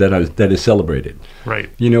that is celebrated. Right.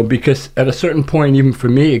 Because at a certain point, even for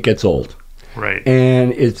me, it gets old. Right.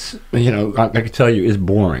 And it's, I can tell you, it's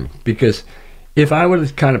boring. Because if I were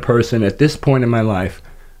the kind of person at this point in my life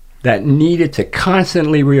that needed to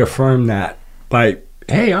constantly reaffirm that by,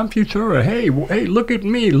 hey, I'm Futura, hey, look at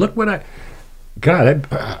me, look what God,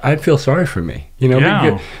 I'd feel sorry for me,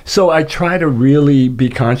 Yeah. So I try to really be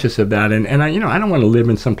conscious of that, and I don't want to live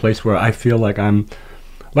in some place where I feel like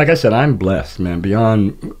I said, I'm blessed, man,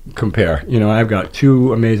 beyond compare. I've got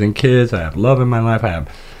 2 amazing kids, I have love in my life, I have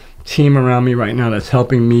a team around me right now that's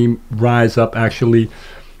helping me rise up, actually,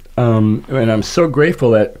 and I'm so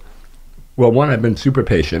grateful that, well, one, I've been super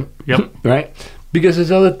patient, Yep. right? Because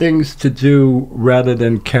there's other things to do rather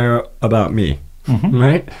than care about me,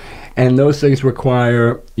 right? And those things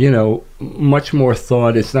require, much more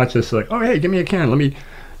thought. It's not just like, oh, hey, give me a can.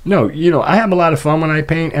 No, I have a lot of fun when I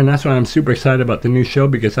paint, and that's why I'm super excited about the new show,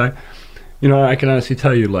 because I can honestly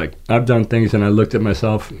tell you, like, I've done things and I looked at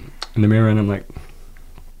myself in the mirror and I'm like,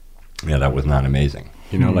 yeah, that was not amazing.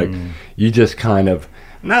 Like, you just kind of,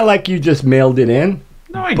 not like you just mailed it in.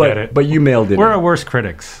 No, I get it. But you mailed it. We're our worst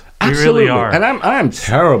critics. Absolutely. We really are. And I'm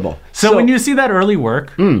terrible. So when you see that early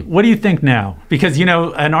work, what do you think now? Because,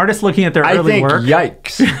 an artist looking at their early work. I think,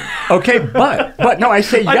 yikes. Okay, but no, I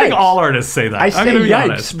say yikes. I think all artists say that. I say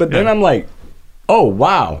yikes, but then I'm like, oh,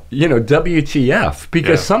 wow, WTF.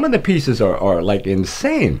 Because some of the pieces are like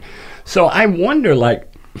insane. So I wonder, like,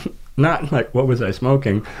 not like, what was I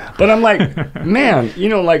smoking? But I'm like, man,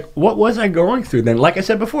 like, what was I going through then? Like I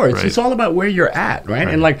said before, it's all about where you're at, right?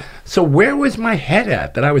 And like, so where was my head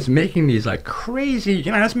at that I was making these like crazy,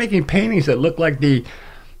 I was making paintings that looked like the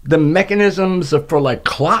mechanisms for like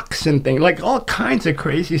clocks and things, like all kinds of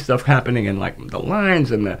crazy stuff happening in like the lines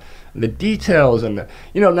and the details and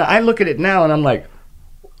now I look at it now and I'm like,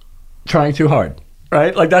 trying too hard.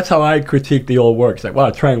 Right? Like, that's how I critique the old works. Like,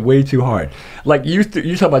 wow, trying way too hard. Like, you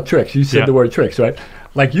talk about tricks. You said the word tricks, right?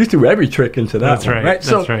 Like, you threw every trick into that That's one, right. right?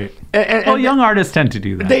 That's right. And young artists tend to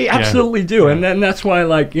do that. They absolutely do. And then that's why,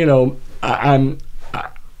 like, I'm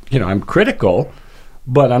critical,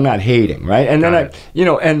 but I'm not hating, right? And then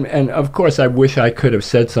and of course, I wish I could have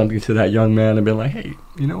said something to that young man and been like, hey,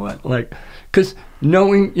 you know what? Like, because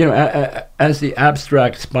knowing, as the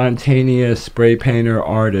abstract, spontaneous spray painter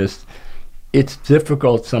artist, it's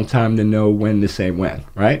difficult sometimes to know when to say when,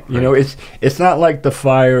 right? It's not like the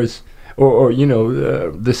fires or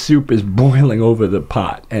the soup is boiling over the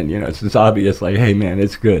pot and, it's obvious like, hey, man,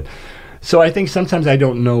 it's good. So I think sometimes I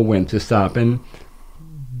don't know when to stop,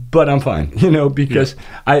 but I'm fine, because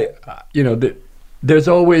there's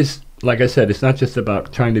always, like I said, it's not just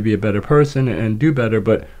about trying to be a better person and do better,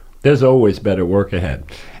 but there's always better work ahead.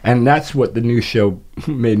 And that's what the new show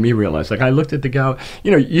made me realize. Like, I looked at the gallery.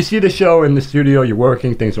 You see the show in the studio, you're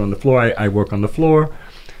working, things are on the floor. I work on the floor.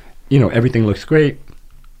 Everything looks great.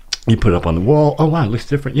 You put it up on the wall. Oh, wow, it looks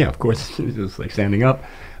different. Yeah, of course, it's just like standing up.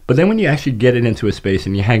 But then when you actually get it into a space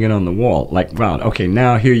and you hang it on the wall, like, wow, okay,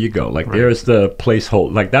 now here you go. Like, there's the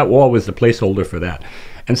placeholder. Like, that wall was the placeholder for that.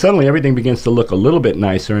 And suddenly everything begins to look a little bit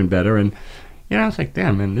nicer and better. And I was like,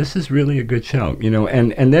 damn, man, this is really a good show,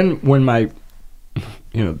 and then when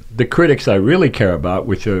the critics I really care about,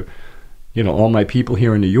 which are, all my people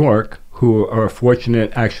here in New York who are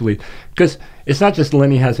fortunate actually, because it's not just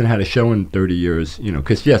Lenny hasn't had a show in 30 years,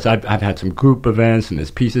 because yes, I've had some group events and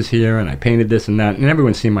there's pieces here and I painted this and that and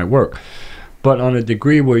everyone's seen my work. But on a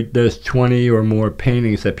degree where there's 20 or more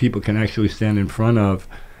paintings that people can actually stand in front of,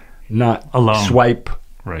 not alone. Swipe.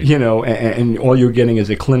 Right. And all you're getting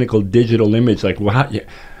is a clinical digital image. Like, wow,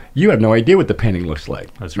 you have no idea what the painting looks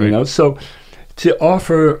like. That's right. So to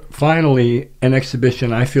offer finally an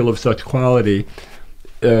exhibition I feel of such quality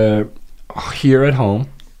here at home,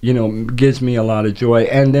 gives me a lot of joy.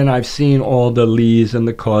 And then I've seen all the Lees and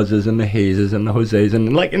the Causes and the Hazes and the Joses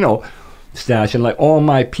and Stash and like all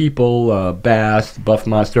my people, Bass, Buff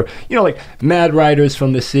Monster, like mad writers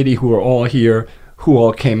from the city who are all here, who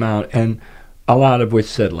all came out and a lot of which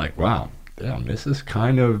said like, wow, damn, this is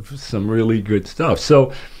kind of some really good stuff.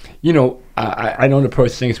 So, you know, I don't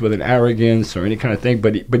approach things with an arrogance or any kind of thing,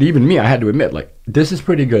 but even me, I had to admit, like, this is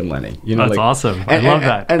pretty good, Lenny. You know, that's like, awesome. I love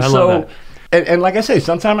that. And I so, love that. And like I say,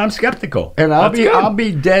 sometimes I'm skeptical, and I'll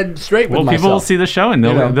be dead straight with myself. Well, people will see the show and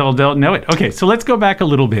they'll know it. Okay, so let's go back a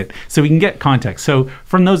little bit so we can get context. So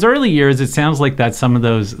from those early years, it sounds like that some of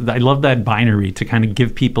those, I love that binary to kind of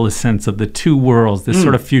give people a sense of the two worlds, this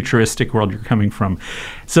sort of futuristic world you're coming from.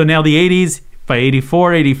 So now the 80s, by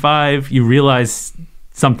 84, 85, you realize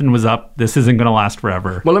something was up. This isn't going to last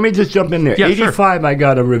forever. Well, let me just jump in there. Yeah, 85, sure. I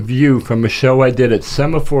got a review from a show I did at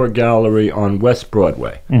Semaphore Gallery on West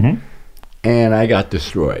Broadway. Mm-hmm. And I got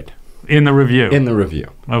destroyed. In the review? In the review.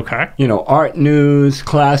 Okay. You know, art news,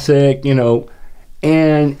 classic, you know,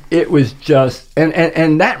 and it was just,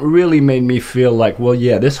 and that really made me feel like, well,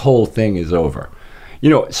 yeah, this whole thing is over. You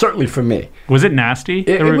know, certainly for me. Was it nasty?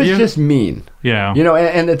 It was just mean. Yeah. You know,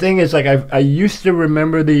 and the thing is, like, I used to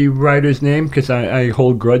remember the writer's name because I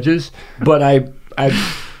hold grudges, but I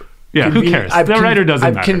yeah, who cares? The writer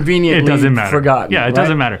doesn't matter. I've conveniently it doesn't matter. Forgotten. Yeah, it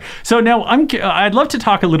doesn't matter. So now I'd love to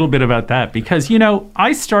talk a little bit about that because, you know,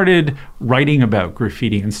 I started writing about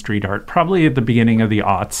graffiti and street art probably at the beginning of the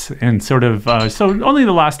aughts and sort of, so only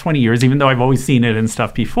the last 20 years, even though I've always seen it and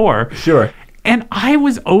stuff before. Sure. And I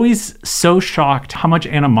was always so shocked how much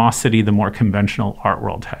animosity the more conventional art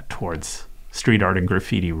world had towards street art and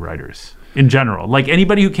graffiti writers. In general, like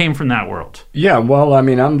anybody who came from that world. Yeah, well, I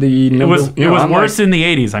mean, I'm the number... It was worse in the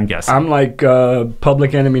 80s, I'm guessing. I'm like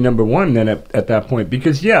public enemy number one then at that point.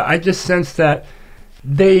 Because, yeah, I just sense that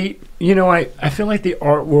they... You know, I feel like the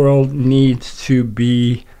art world needs to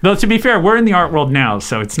be... Though, to be fair, we're in the art world now,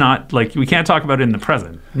 so it's not like... We can't talk about it in the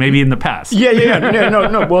present. Maybe in the past. Yeah.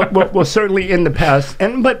 No. Well, certainly in the past.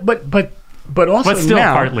 And But also but still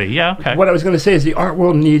now... partly, yeah, okay. What I was going to say is the art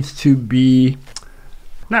world needs to be...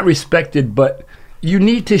 not respected, but you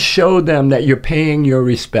need to show them that you're paying your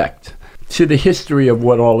respect to the history of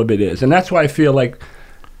what all of it is. And that's why I feel like,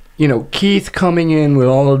 you know, Keith coming in with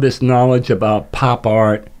all of this knowledge about pop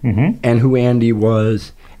art and who Andy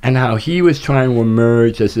was and how he was trying to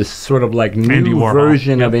emerge as this sort of like new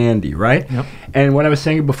version of Andy, right? Yep. And what I was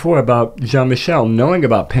saying before about Jean-Michel, knowing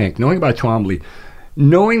about Pank, knowing about Twombly,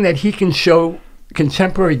 knowing that he can show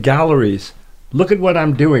contemporary galleries, look at what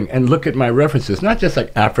I'm doing and look at my references, not just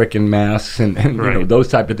like African masks and right. You know, those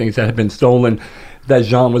type of things that have been stolen, that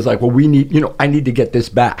Jean was like, well, we need, you know, I need to get this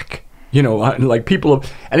back. You know, like people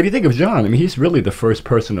have, and if you think of Jean, I mean, he's really the first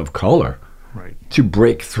person of color to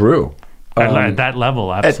break through. At that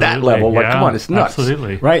level, absolutely. At that level, like, come on, it's nuts.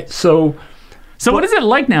 Absolutely. Right? So what is it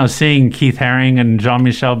like now seeing Keith Haring and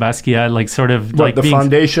Jean-Michel Basquiat, like, sort of like the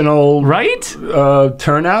foundational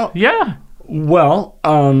turnout? Yeah. Well,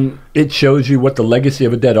 it shows you what the legacy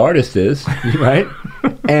of a dead artist is, right?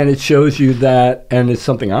 And it shows you that, and it's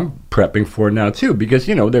something I'm prepping for now too, because,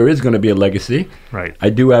 you know, there is going to be a legacy. Right. I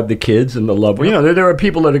do have the kids and the love. You know, there are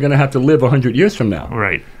people that are going to have to live 100 years from now.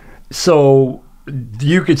 Right. So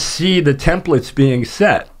you could see the templates being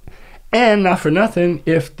set. And not for nothing,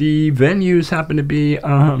 if the venues happen to be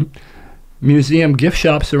museum gift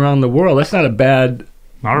shops around the world, that's not a bad...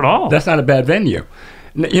 Not at all. That's not a bad venue.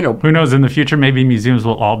 You know, who knows? In the future, maybe museums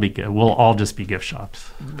will all just be gift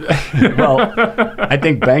shops. Well, I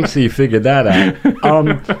think Banksy figured that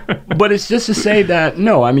out. But it's just to say that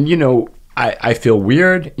no, I mean, you know, I feel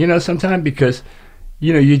weird, you know, sometimes because,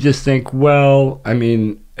 you know, you just think, well, I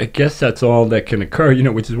mean, I guess that's all that can occur, you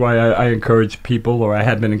know, which is why I encourage people, or I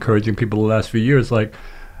had been encouraging people the last few years, like,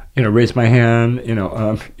 you know, raise my hand, you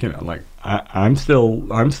know, like. I'm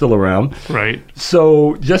still around. Right.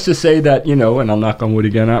 So just to say that, you know, and I'll knock on wood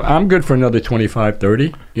again, I'm good for another 25,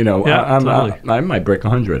 30. You know, yeah, totally. I might break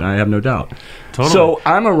 100. I have no doubt. Totally. So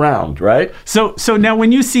I'm around, right? So now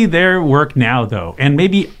when you see their work now, though, and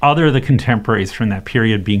maybe the contemporaries from that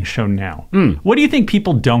period being shown now, what do you think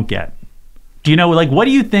people don't get? Do you know, like, what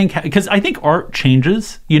do you think? Because I think art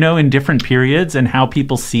changes, you know, in different periods and how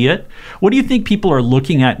people see it. What do you think people are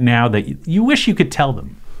looking at now that you wish you could tell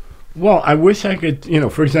them? Well, I wish I could, you know,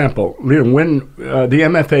 for example, when the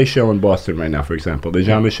MFA show in Boston right now, for example, the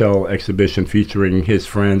Jean-Michel exhibition featuring his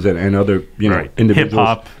friends and other, you know, individuals.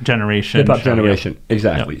 Hip-hop generation. Yeah.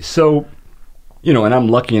 Exactly. Yep. So, you know, and I'm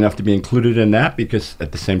lucky enough to be included in that because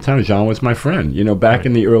at the same time, Jean was my friend. You know, back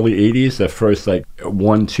in the early 80s, the first, like,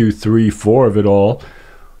 1, 2, 3, 4 of it all,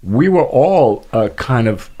 we were all kind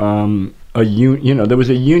of you know, there was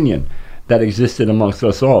a union that existed amongst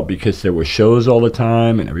us all because there were shows all the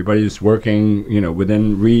time and everybody was working, you know,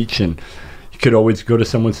 within reach, and you could always go to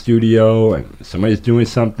someone's studio and somebody's doing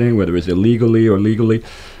something, whether it's illegally or legally.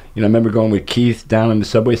 I remember going with Keith down in the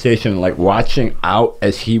subway station and like watching out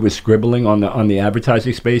as he was scribbling on the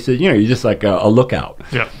advertising spaces. You're just like a lookout.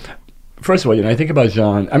 Yeah. First of all, I think about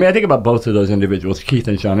Jean. I mean, I think about both of those individuals, Keith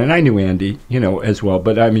and Jean, and I knew Andy, as well.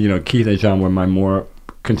 But I mean, Keith and Jean were my more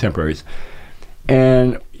contemporaries.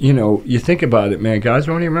 And you think about it, man. Guys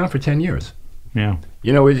were only around for 10 years. Yeah.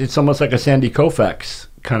 It's almost like a Sandy Koufax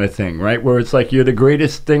kind of thing, right? Where it's like you're the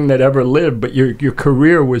greatest thing that ever lived, but your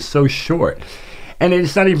career was so short. And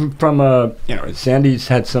it's not even from Sandy's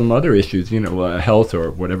had some other issues, health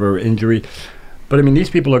or whatever, injury. But I mean,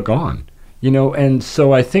 these people are gone, and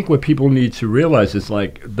so I think what people need to realize is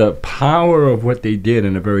like the power of what they did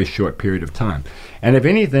in a very short period of time. And if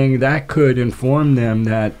anything, that could inform them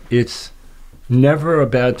that it's never a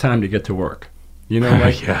bad time to get to work,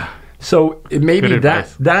 Yeah. So maybe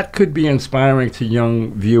that could be inspiring to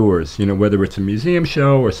young viewers, whether it's a museum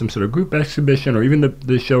show or some sort of group exhibition or even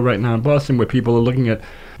the show right now in Boston where people are looking at,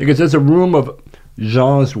 because there's a room of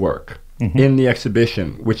Jean's work in the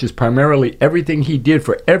exhibition, which is primarily everything he did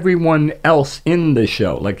for everyone else in the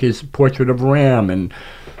show, like his portrait of Ram and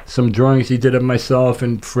some drawings he did of myself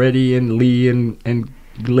and Freddie and Lee and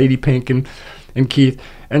Lady Pink and Keith.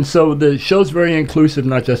 And so the show's very inclusive,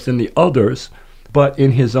 not just in the others, but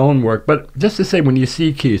in his own work. But just to say, when you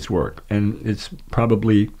see Keith's work, and it's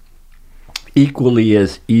probably equally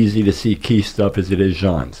as easy to see Keith's stuff as it is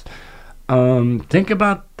Jean's, think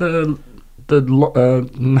about the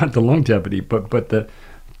not the longevity, but the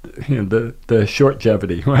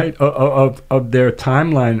shortgevity, right, of their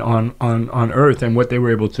timeline on Earth and what they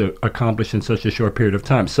were able to accomplish in such a short period of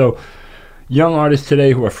time. So young artists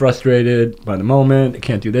today who are frustrated by the moment, they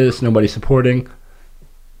can't do this, nobody's supporting.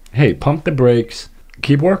 Hey, pump the brakes,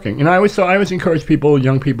 keep working. And I always encourage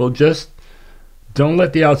young people, just don't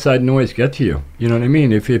let the outside noise get to you. You know what I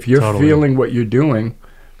mean? If you're feeling what you're doing,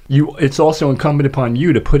 it's also incumbent upon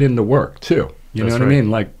you to put in the work too. You know what I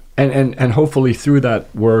mean? Like, and hopefully through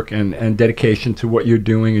that work and dedication to what you're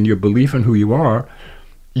doing and your belief in who you are,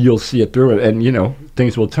 you'll see it through it, and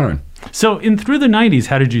things will turn. So through the 90s,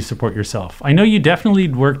 how did you support yourself? I know you definitely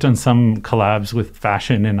worked on some collabs with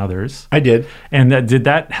fashion and others. I did. And did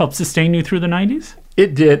that help sustain you through the 90s?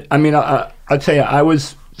 It did. I mean, I'll tell you, I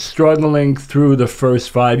was struggling through the first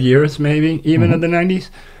 5 years, maybe, even of the 90s,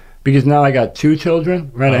 because now I got 2 children,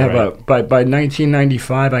 right? By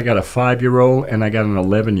 1995, I got a 5-year-old and I got an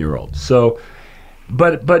 11-year-old. So,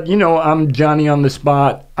 but I'm Johnny on the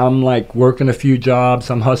spot. I'm like working a few jobs.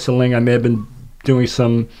 I'm hustling. I may have been doing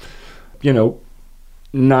some,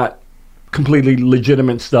 not completely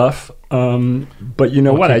legitimate stuff. But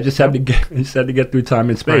what? I just had to get through time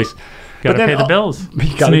and space. Right. Got to pay the bills.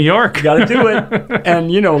 It's New York. Got to do it.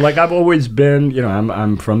 And like I've always been,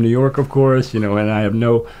 I'm from New York, of course, and I have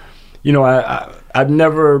no, I've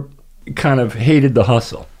never kind of hated the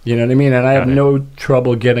hustle. You know what I mean? And I have no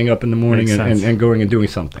trouble getting up in the morning and going and doing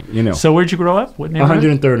something, So where'd you grow up? What neighborhood?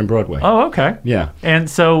 103rd and Broadway. Oh, okay. Yeah. And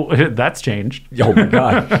so that's changed. Oh, my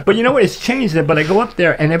God. But you know what? It's changed. But I go up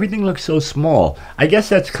there and everything looks so small. I guess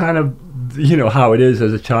that's kind of, how it is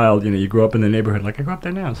as a child. You grow up in the neighborhood. Like, I go up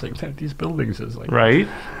there now. It's like, these buildings is like... Right.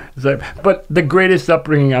 It's like, but the greatest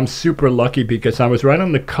upbringing, I'm super lucky because I was right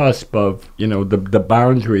on the cusp of, the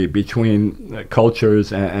boundary between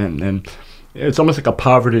cultures and it's almost like a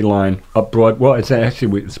poverty line up Broad. Well,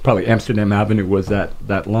 it's probably Amsterdam Avenue was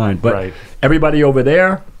that line. But everybody over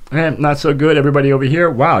there, not so good. Everybody over here,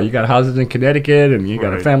 wow, you got houses in Connecticut and you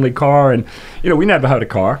got a family car. And, we never had a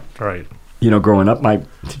car. Right. Growing up,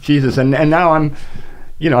 Jesus. And now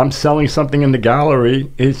I'm selling something in the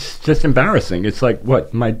gallery. It's just embarrassing. It's like,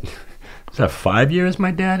 what, is that 5 years my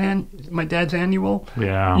dad's annual?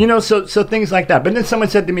 Yeah. So things like that. But then someone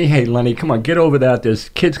said to me, hey, Lenny, come on, get over that. There's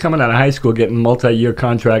kids coming out of high school getting multi-year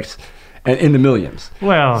contracts and in the millions.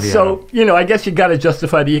 Well, yeah. So, I guess you got to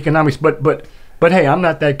justify the economics. But hey, I'm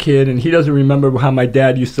not that kid, and he doesn't remember how my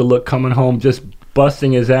dad used to look coming home just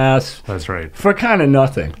busting his ass. That's right. For kind of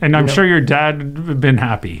nothing. And I'm sure your dad would have been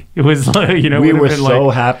happy. It was like, we were so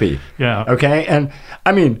happy. Yeah. Okay. And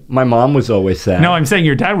I mean, my mom was always sad. No, I'm saying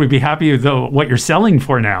your dad would be happy with what you're selling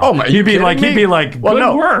for now. Oh my! He'd be like,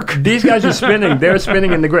 good work. These guys are spinning. They're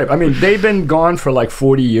spinning in the grave. I mean, they've been gone for like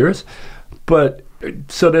 40 years, but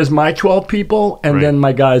so there's my 12 people, and then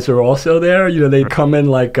my guys are also there. They come in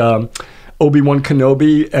like. Obi-Wan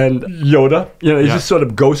Kenobi and Yoda, it's just sort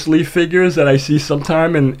of ghostly figures that I see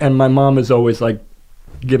sometime, and my mom is always like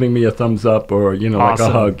giving me a thumbs up or awesome. Like a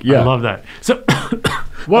hug. Yeah, I love that. So,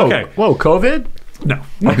 whoa, COVID? No,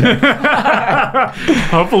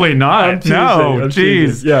 hopefully not. No,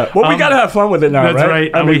 jeez. Yeah, well, we gotta have fun with it now, that's right?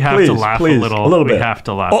 I mean, we have to laugh a little. A little bit. We have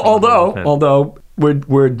to laugh. Although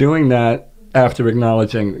we're doing that after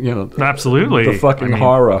acknowledging, absolutely, the fucking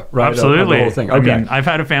horror, right? Absolutely, of the whole thing. Okay. I mean, I've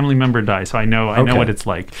had a family member die, so I know what it's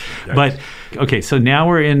like. Yikes. But okay, so now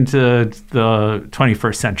we're into the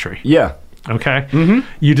 21st century. Yeah. Okay. Mm-hmm.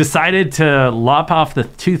 You decided to lop off the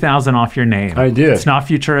 2000 off your name. I did. It's not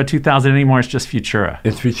Futura 2000 anymore. It's just Futura.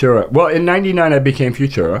 It's Futura. Well, in '99, I became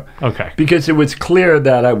Futura. Okay. Because it was clear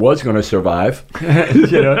that I was going to survive.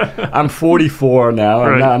 I'm 44 now.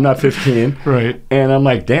 Right. I'm not 15. Right. And I'm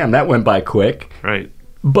like, damn, that went by quick. Right.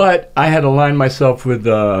 But I had aligned myself with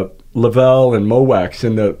Lavelle and Mowax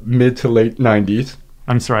in the mid to late '90s.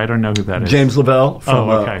 I'm sorry, I don't know who that is. James Lavelle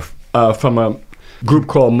from a group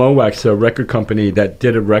called Mowax, a record company that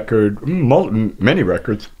did a record, many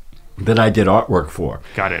records, that I did artwork for.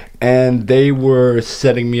 Got it. And they were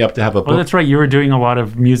setting me up to have a book. Oh, that's right. You were doing a lot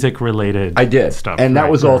of music-related I did. stuff. And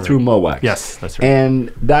that was all through Mowax. Yes, that's right.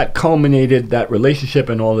 And that culminated, that relationship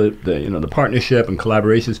and all the partnership and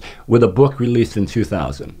collaborations with a book released in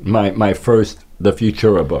 2000, my first The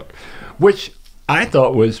Futura book, which I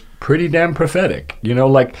thought was pretty damn prophetic,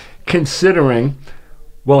 considering...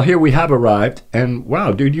 Well, here we have arrived, and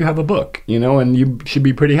wow, dude, you have a book, and you should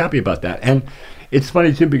be pretty happy about that. And it's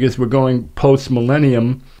funny, too, because we're going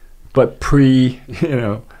post-millennium, but pre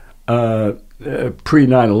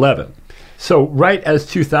 9/11. So right as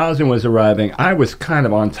 2000 was arriving, I was kind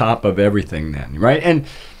of on top of everything then, right? And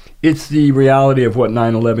it's the reality of what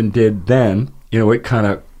 9/11 did then. It kind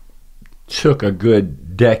of took a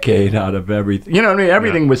good decade out of everything.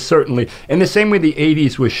 Everything was certainly, in the same way the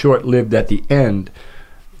 80s was short-lived at the end,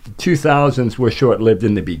 2000s were short-lived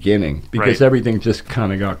in the beginning because everything just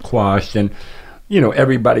kind of got quashed and,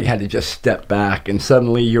 everybody had to just step back and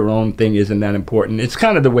suddenly your own thing isn't that important. It's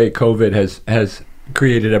kind of the way COVID has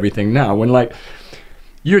created everything now when,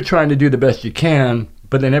 you're trying to do the best you can,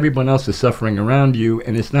 but then everyone else is suffering around you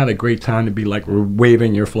and it's not a great time to be,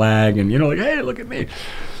 waving your flag and, hey, look at me.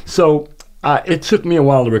 So it took me a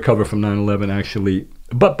while to recover from 9/11, actually.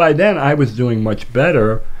 But by then I was doing much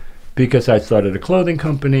better because I started a clothing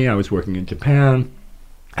company. I was working in Japan.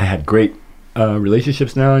 I had great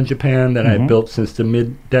relationships now in Japan that I had built since the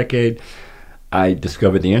mid-decade. I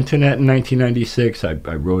discovered the internet in 1996.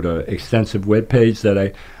 I wrote an extensive webpage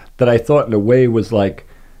that I thought in a way was like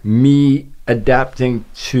me adapting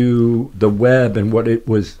to the web and what it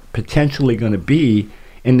was potentially going to be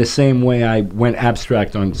in the same way I went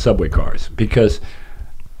abstract on subway cars. Because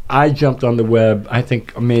I jumped on the web, I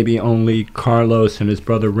think maybe only Carlos and his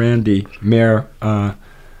brother Randy, Mayor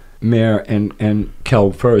and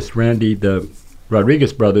Kel first, Randy, the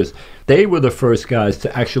Rodriguez brothers, they were the first guys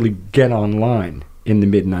to actually get online in the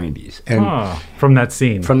mid-90s. And from that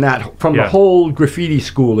scene. From the whole graffiti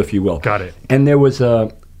school, if you will. Got it. And there was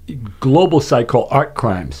a global site called Art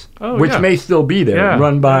Crimes, which may still be there,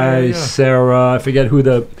 run by Sarah, I forget who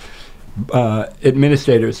the...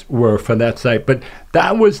 administrators were for that site, but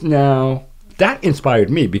that inspired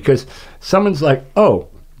me because someone's like, oh,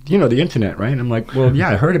 the internet, right? And I'm like, well, yeah,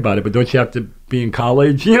 I heard about it, but don't you have to be in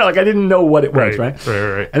college? I didn't know what it was, right?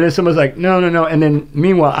 Right. And then someone's like, no. And then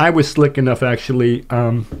meanwhile, I was slick enough, actually,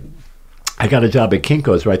 I got a job at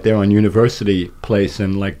Kinko's right there on University Place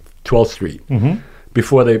in 12th Street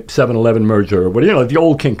before the 7-Eleven merger, or the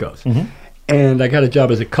old Kinko's. And I got a job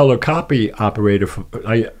as a color copy operator.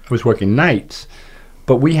 I was working nights,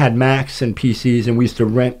 but we had Macs and PCs, and we used to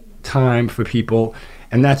rent time for people.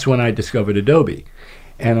 And that's when I discovered Adobe.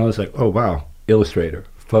 And I was like, oh, wow, Illustrator,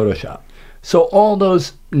 Photoshop. So all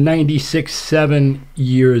those 96, 7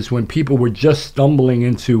 years when people were just stumbling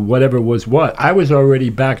into whatever was what, I was already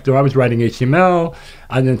back there. I was writing HTML.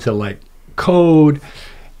 I was into code.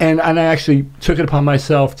 And I actually took it upon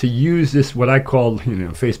myself to use this, what I called,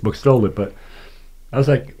 Facebook stole it, but I was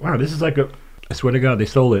like, wow, this is I swear to God, they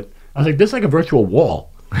stole it. I was like, this is like a virtual wall.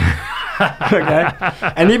 Okay?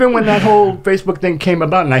 And even when that whole Facebook thing came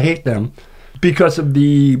about, and I hate them, because of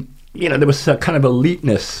there was a kind of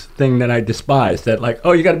eliteness thing that I despised, that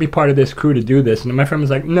you got to be part of this crew to do this. And my friend was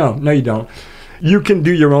like, no, you don't. You can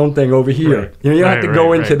do your own thing over here. Right. You don't have to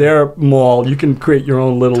go into their mall. You can create your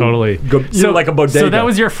own little... Totally. like a bodega. So that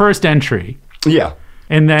was your first entry. Yeah.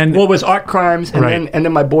 And then... Well, it was Art Crimes, and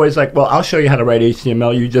then my boy's like, well, I'll show you how to write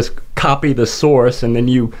HTML. You just copy the source, and then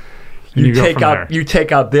you take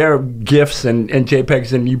out their GIFs and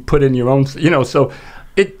JPEGs, and you put in your own... so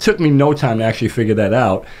it took me no time to actually figure that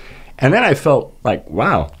out. And then I felt like,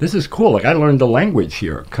 wow, this is cool. I learned the language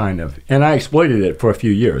here, kind of. And I exploited it for a few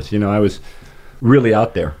years. I was... really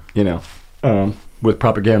out there, with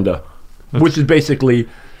propaganda, which is basically,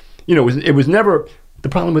 it was never the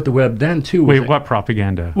problem with the web then too. Wait, what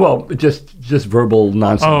propaganda? Well, just verbal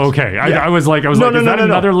nonsense. Oh, okay. Yeah. I was like, is that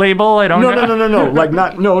another label? I don't know. No. Like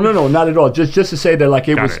not at all. Just to say that like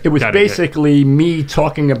it was basically me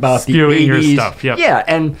talking about spewing the 80s. Your stuff. Yep. Yeah,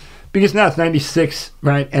 and because now it's 96,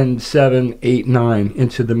 right, and 7, 8, 9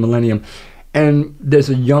 into the millennium, and there's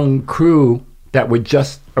a young crew that were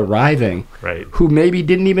just arriving, right, who maybe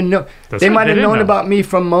didn't even know. They might have known about me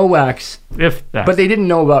from MOAX, but they didn't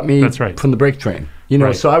know about me from the Break Train. You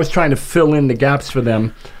know, so I was trying to fill in the gaps for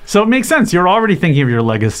them. So it makes sense. You're already thinking of your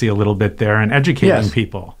legacy a little bit there and educating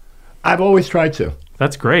people. I've always tried to.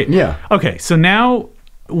 That's great. Yeah. Okay, so now,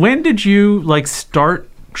 when did you start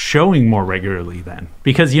showing more regularly then?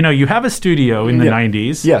 Because you have a studio in the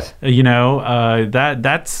 90s. Yes.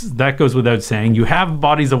 That goes without saying. You have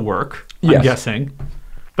bodies of work, I'm guessing.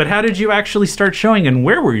 But how did you actually start showing, and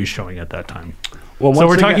where were you showing at that time? Well, so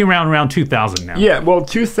we're talking around 2000 now. Yeah, well,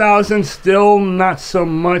 2000 still not so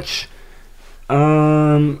much.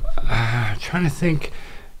 Trying to think,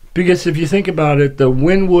 because if you think about it, the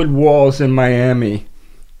Wynwood Walls in Miami,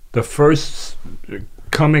 the first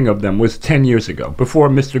coming of them was 10 years ago, before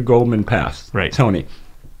Mr. Goldman passed, right. Tony.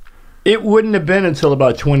 It wouldn't have been until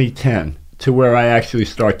about 2010 to where I actually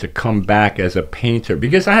start to come back as a painter,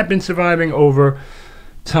 because I had been surviving over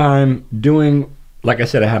time doing, like I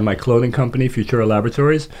said, I had my clothing company, Futura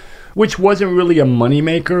Laboratories, which wasn't really a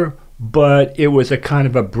moneymaker, but it was a kind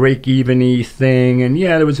of a break-even-y thing, and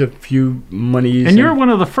there was a few monies. And you're one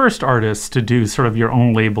of the first artists to do sort of your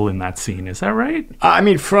own label in that scene, is that right? I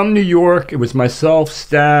mean, from New York, it was myself,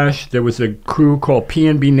 Stash, there was a crew called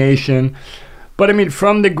PNB Nation, but I mean,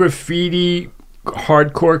 from the graffiti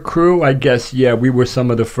hardcore crew, I guess, we were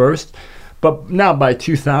some of the first. But now by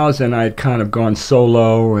 2000, I had kind of gone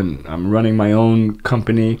solo, and I'm running my own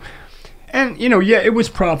company. And, it was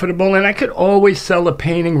profitable, and I could always sell a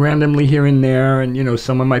painting randomly here and there, and,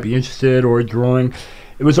 someone might be interested, or a drawing.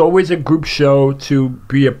 It was always a group show to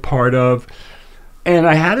be a part of. And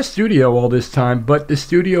I had a studio all this time, but the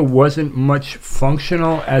studio wasn't much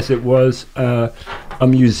functional as it was a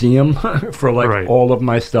museum for all of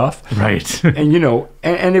my stuff. Right. And,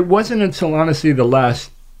 and it wasn't until, honestly, the last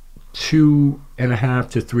 2.5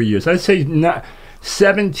 to 3 years, I'd say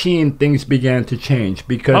 17, things began to change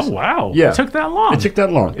because. Oh wow! Yeah, it took that long. It took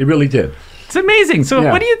that long. It really did. It's amazing. So,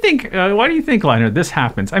 what do you think? Why do you think, Lionel, this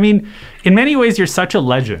happens? I mean, in many ways, you're such a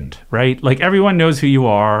legend, right? Like everyone knows who you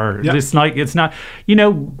are. Yeah. It's not.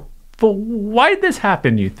 But why did this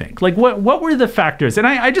happen? You think? Like, what were the factors? And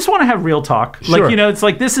I just want to have real talk. Sure. Like, it's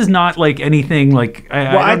like this is not like anything. Like,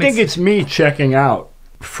 I think it's me checking out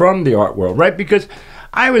from the art world, right? Because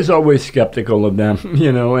I was always skeptical of them,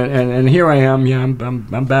 and here I am. Yeah,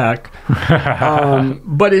 I'm back.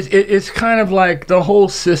 But it's kind of like the whole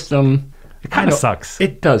system. It kind of sucks.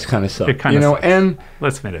 It does kind of suck. It kind of sucks. And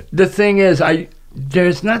let's admit it. The thing is,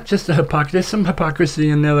 there's not just a hypocrisy. There's some hypocrisy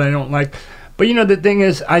in there that I don't like. But the thing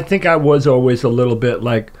is, I think I was always a little bit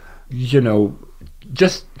like,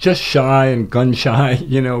 just shy and gun shy,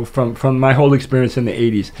 from my whole experience in the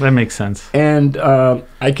 80s. That makes sense. And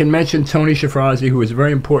I can mention Tony Shafrazi, who was a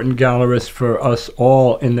very important gallerist for us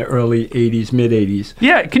all in the early 80s, mid 80s.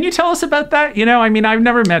 Yeah, can you tell us about that? I mean, I've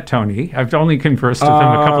never met Tony. I've only conversed with him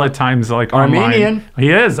a couple of times, like Armenian. Online.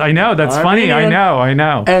 He is. I know. That's Armenian. Funny. I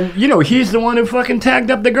know. And he's the one who fucking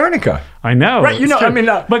tagged up the Guernica. I know. Right? I mean,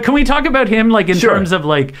 but can we talk about him, like in terms of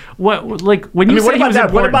like what, like when you say he was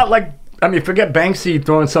important? What about like? I mean, forget Banksy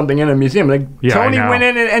throwing something in a museum. Like Tony went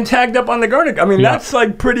in and tagged up on the Guernica. I mean, that's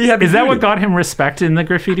like pretty heavy. Is that what got him respect in the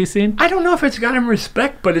graffiti scene? I don't know if it's got him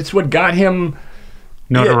respect, but it's what got him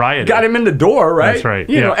notoriety. Got him in the door, right? That's right.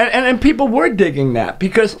 And people were digging that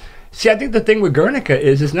because, see, I think the thing with Guernica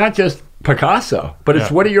is it's not just Picasso, but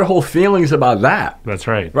it's what are your whole feelings about that? That's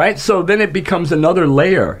right. Right? So then it becomes another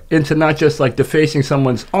layer into not just like defacing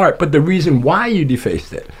someone's art, but the reason why you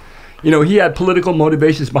defaced it. He had political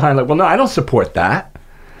motivations behind, like, well, no, I don't support that.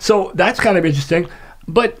 So that's kind of interesting.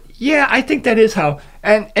 But yeah, I think that is how.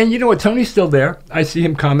 And you know what? Tony's still there. I see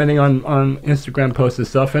him commenting on Instagram posts and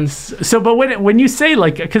stuff. And so, but when you say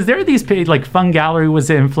like, because there are these pages, like Fun Gallery was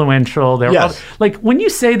influential. Like when you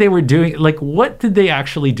say they were doing, like, what did they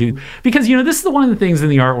actually do? Because this is one of the things in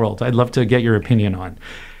the art world I'd love to get your opinion on.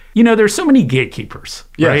 There's so many gatekeepers,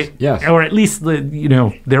 right? Yes. Or at least,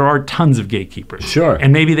 there are tons of gatekeepers. Sure.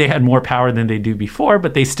 And maybe they had more power than they do before,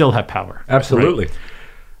 but they still have power. Absolutely. Right?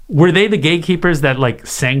 Were they the gatekeepers that, like,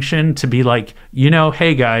 sanctioned to be like,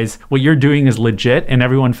 hey, guys, what you're doing is legit, and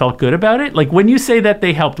everyone felt good about it? Like, when you say that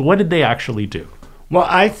they helped, what did they actually do? Well,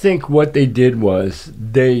 I think what they did was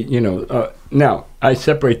they, now, I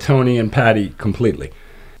separate Tony and Patty completely.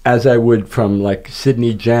 as I would from like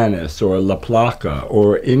Sidney Janis or La Placa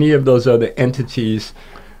or any of those other entities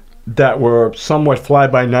that were somewhat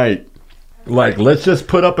fly-by-night. Like, let's just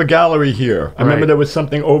put up a gallery here. I remember there was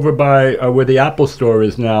something over by where the Apple store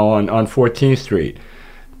is now on 14th Street.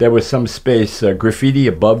 There was some space, graffiti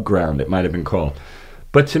above ground, it might have been called.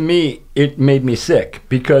 But to me, it made me sick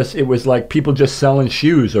because it was like people just selling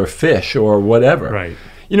shoes or fish or whatever. Right.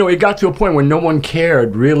 You know, it got to a point where no one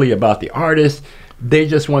cared really about the artist. They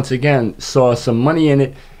just, once again, saw some money in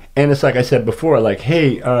it. And it's like I said before, like,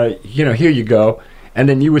 hey, here you go. And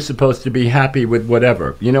then you were supposed to be happy with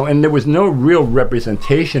whatever, and there was no real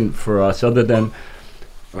representation for us other than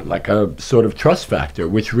like a sort of trust factor,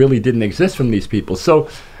 which really didn't exist from these people. So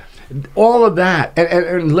all of that,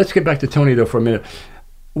 and let's get back to Tony, though, for a minute.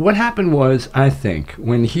 What happened was, I think,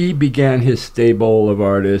 when he began his stable of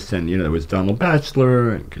artists, and, there was Donald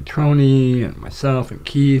Batchelor and Catroni and myself and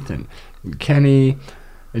Keith and Kenny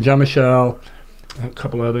and Jean-Michel, a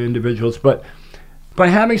couple other individuals, but by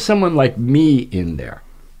having someone like me in there,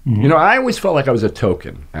 I always felt like I was a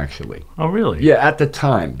token, actually. Oh, really? Yeah, at the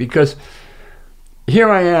time, because here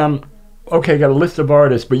I am, okay, I got a list of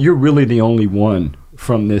artists, but you're really the only one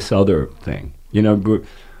from this other thing.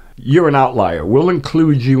 You're an outlier. We'll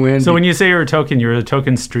include you in. So when you say you're a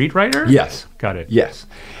token street writer? Yes. Got it. Yes.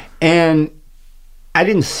 And I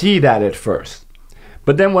didn't see that at first.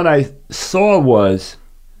 But then what I saw was,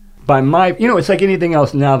 by my, it's like anything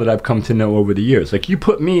else now that I've come to know over the years. Like, you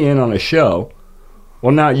put me in on a show,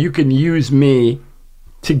 well, now you can use me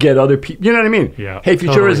to get other people. You know what I mean? Yeah. Hey,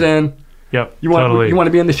 Futura's in. Yep. You want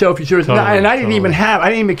to be in the show? Futura's in. And I didn't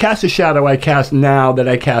even cast a shadow I cast now that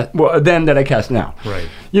I cast, then that I cast now. Right.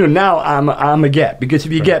 Now I'm a get. Because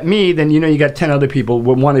if you get me, then, you got 10 other people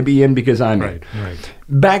would want to be in because I'm in. Right.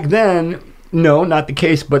 Back then, no, not the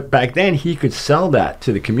case, but back then he could sell that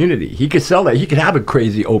to the community. He could sell that. He could have a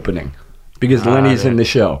crazy opening because Lenny's in the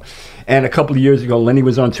show. And a couple of years ago, Lenny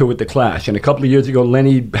was on tour with The Clash. And a couple of years ago,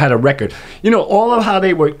 Lenny had a record. All of how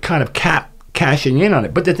they were kind of cashing in on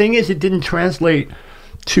it. But the thing is, it didn't translate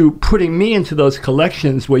to putting me into those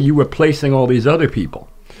collections where you were placing all these other people.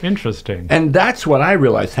 Interesting. And that's what I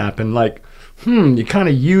realized happened. Like, you kind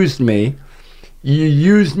of used me. You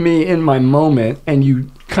used me in my moment, and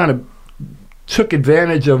you kind of took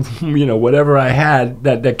advantage of, whatever I had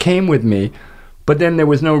that came with me, but then there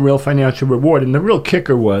was no real financial reward. And the real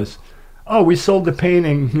kicker was, we sold the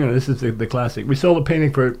painting, this is the classic, we sold the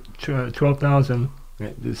painting for $12,000,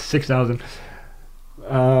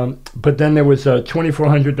 $6,000, but then there was a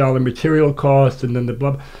 $2,400 material cost, and then the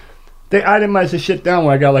blah. They itemized the shit down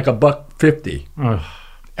where I got like $150.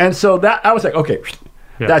 And so that, I was like, okay,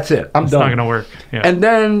 that's it. I'm done. It's not going to work. Yeah. And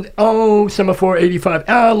then, Semaphore 85.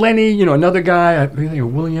 Lenny, another guy,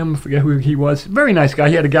 William, I forget who he was. Very nice guy.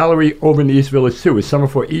 He had a gallery over in the East Village, too. It was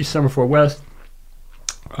Semaphore East, Semaphore West.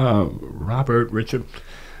 Robert, Richard,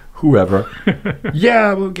 whoever.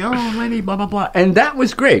 Lenny, blah, blah, blah. And that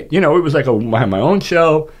was great. It was like I had my own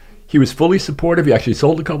show. He was fully supportive. He actually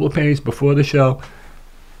sold a couple of paintings before the show.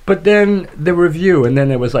 But then the review, and then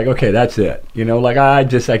it was like, okay, that's it. Like, I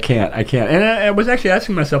can't. And I was actually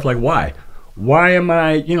asking myself, like, why? Why am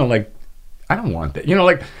I, like, I don't want that.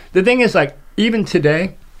 Like, the thing is, like, even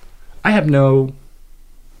today, I have no,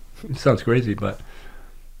 it sounds crazy, but,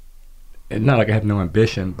 not like I have no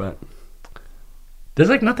ambition, but there's,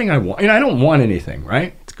 like, nothing I want. I don't want anything,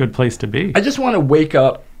 right? It's a good place to be. I just want to wake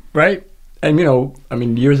up, right? And,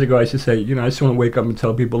 years ago, I used to say, I just want to wake up and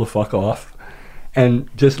tell people to fuck off. And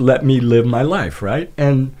just let me live my life, right?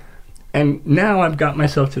 And now I've got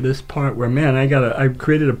myself to this part where, man, I've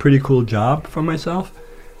created a pretty cool job for myself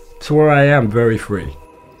to where I am very free.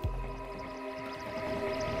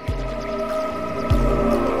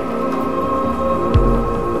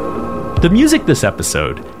 The music this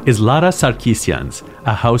episode is Lara Sarkisian's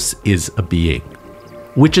A House is a Being,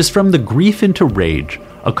 which is from the Grief into Rage,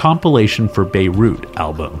 a compilation for Beirut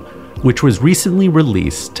album, which was recently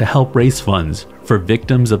released to help raise funds for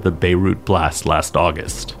victims of the Beirut blast last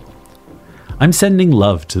August. I'm sending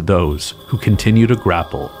love to those who continue to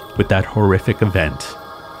grapple with that horrific event.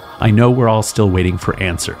 I know we're all still waiting for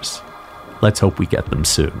answers. Let's hope we get them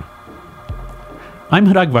soon. I'm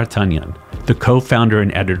Hrag Vartanian, the co-founder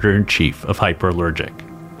and editor-in-chief of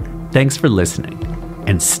Hyperallergic. Thanks for listening,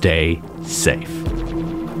 and stay safe.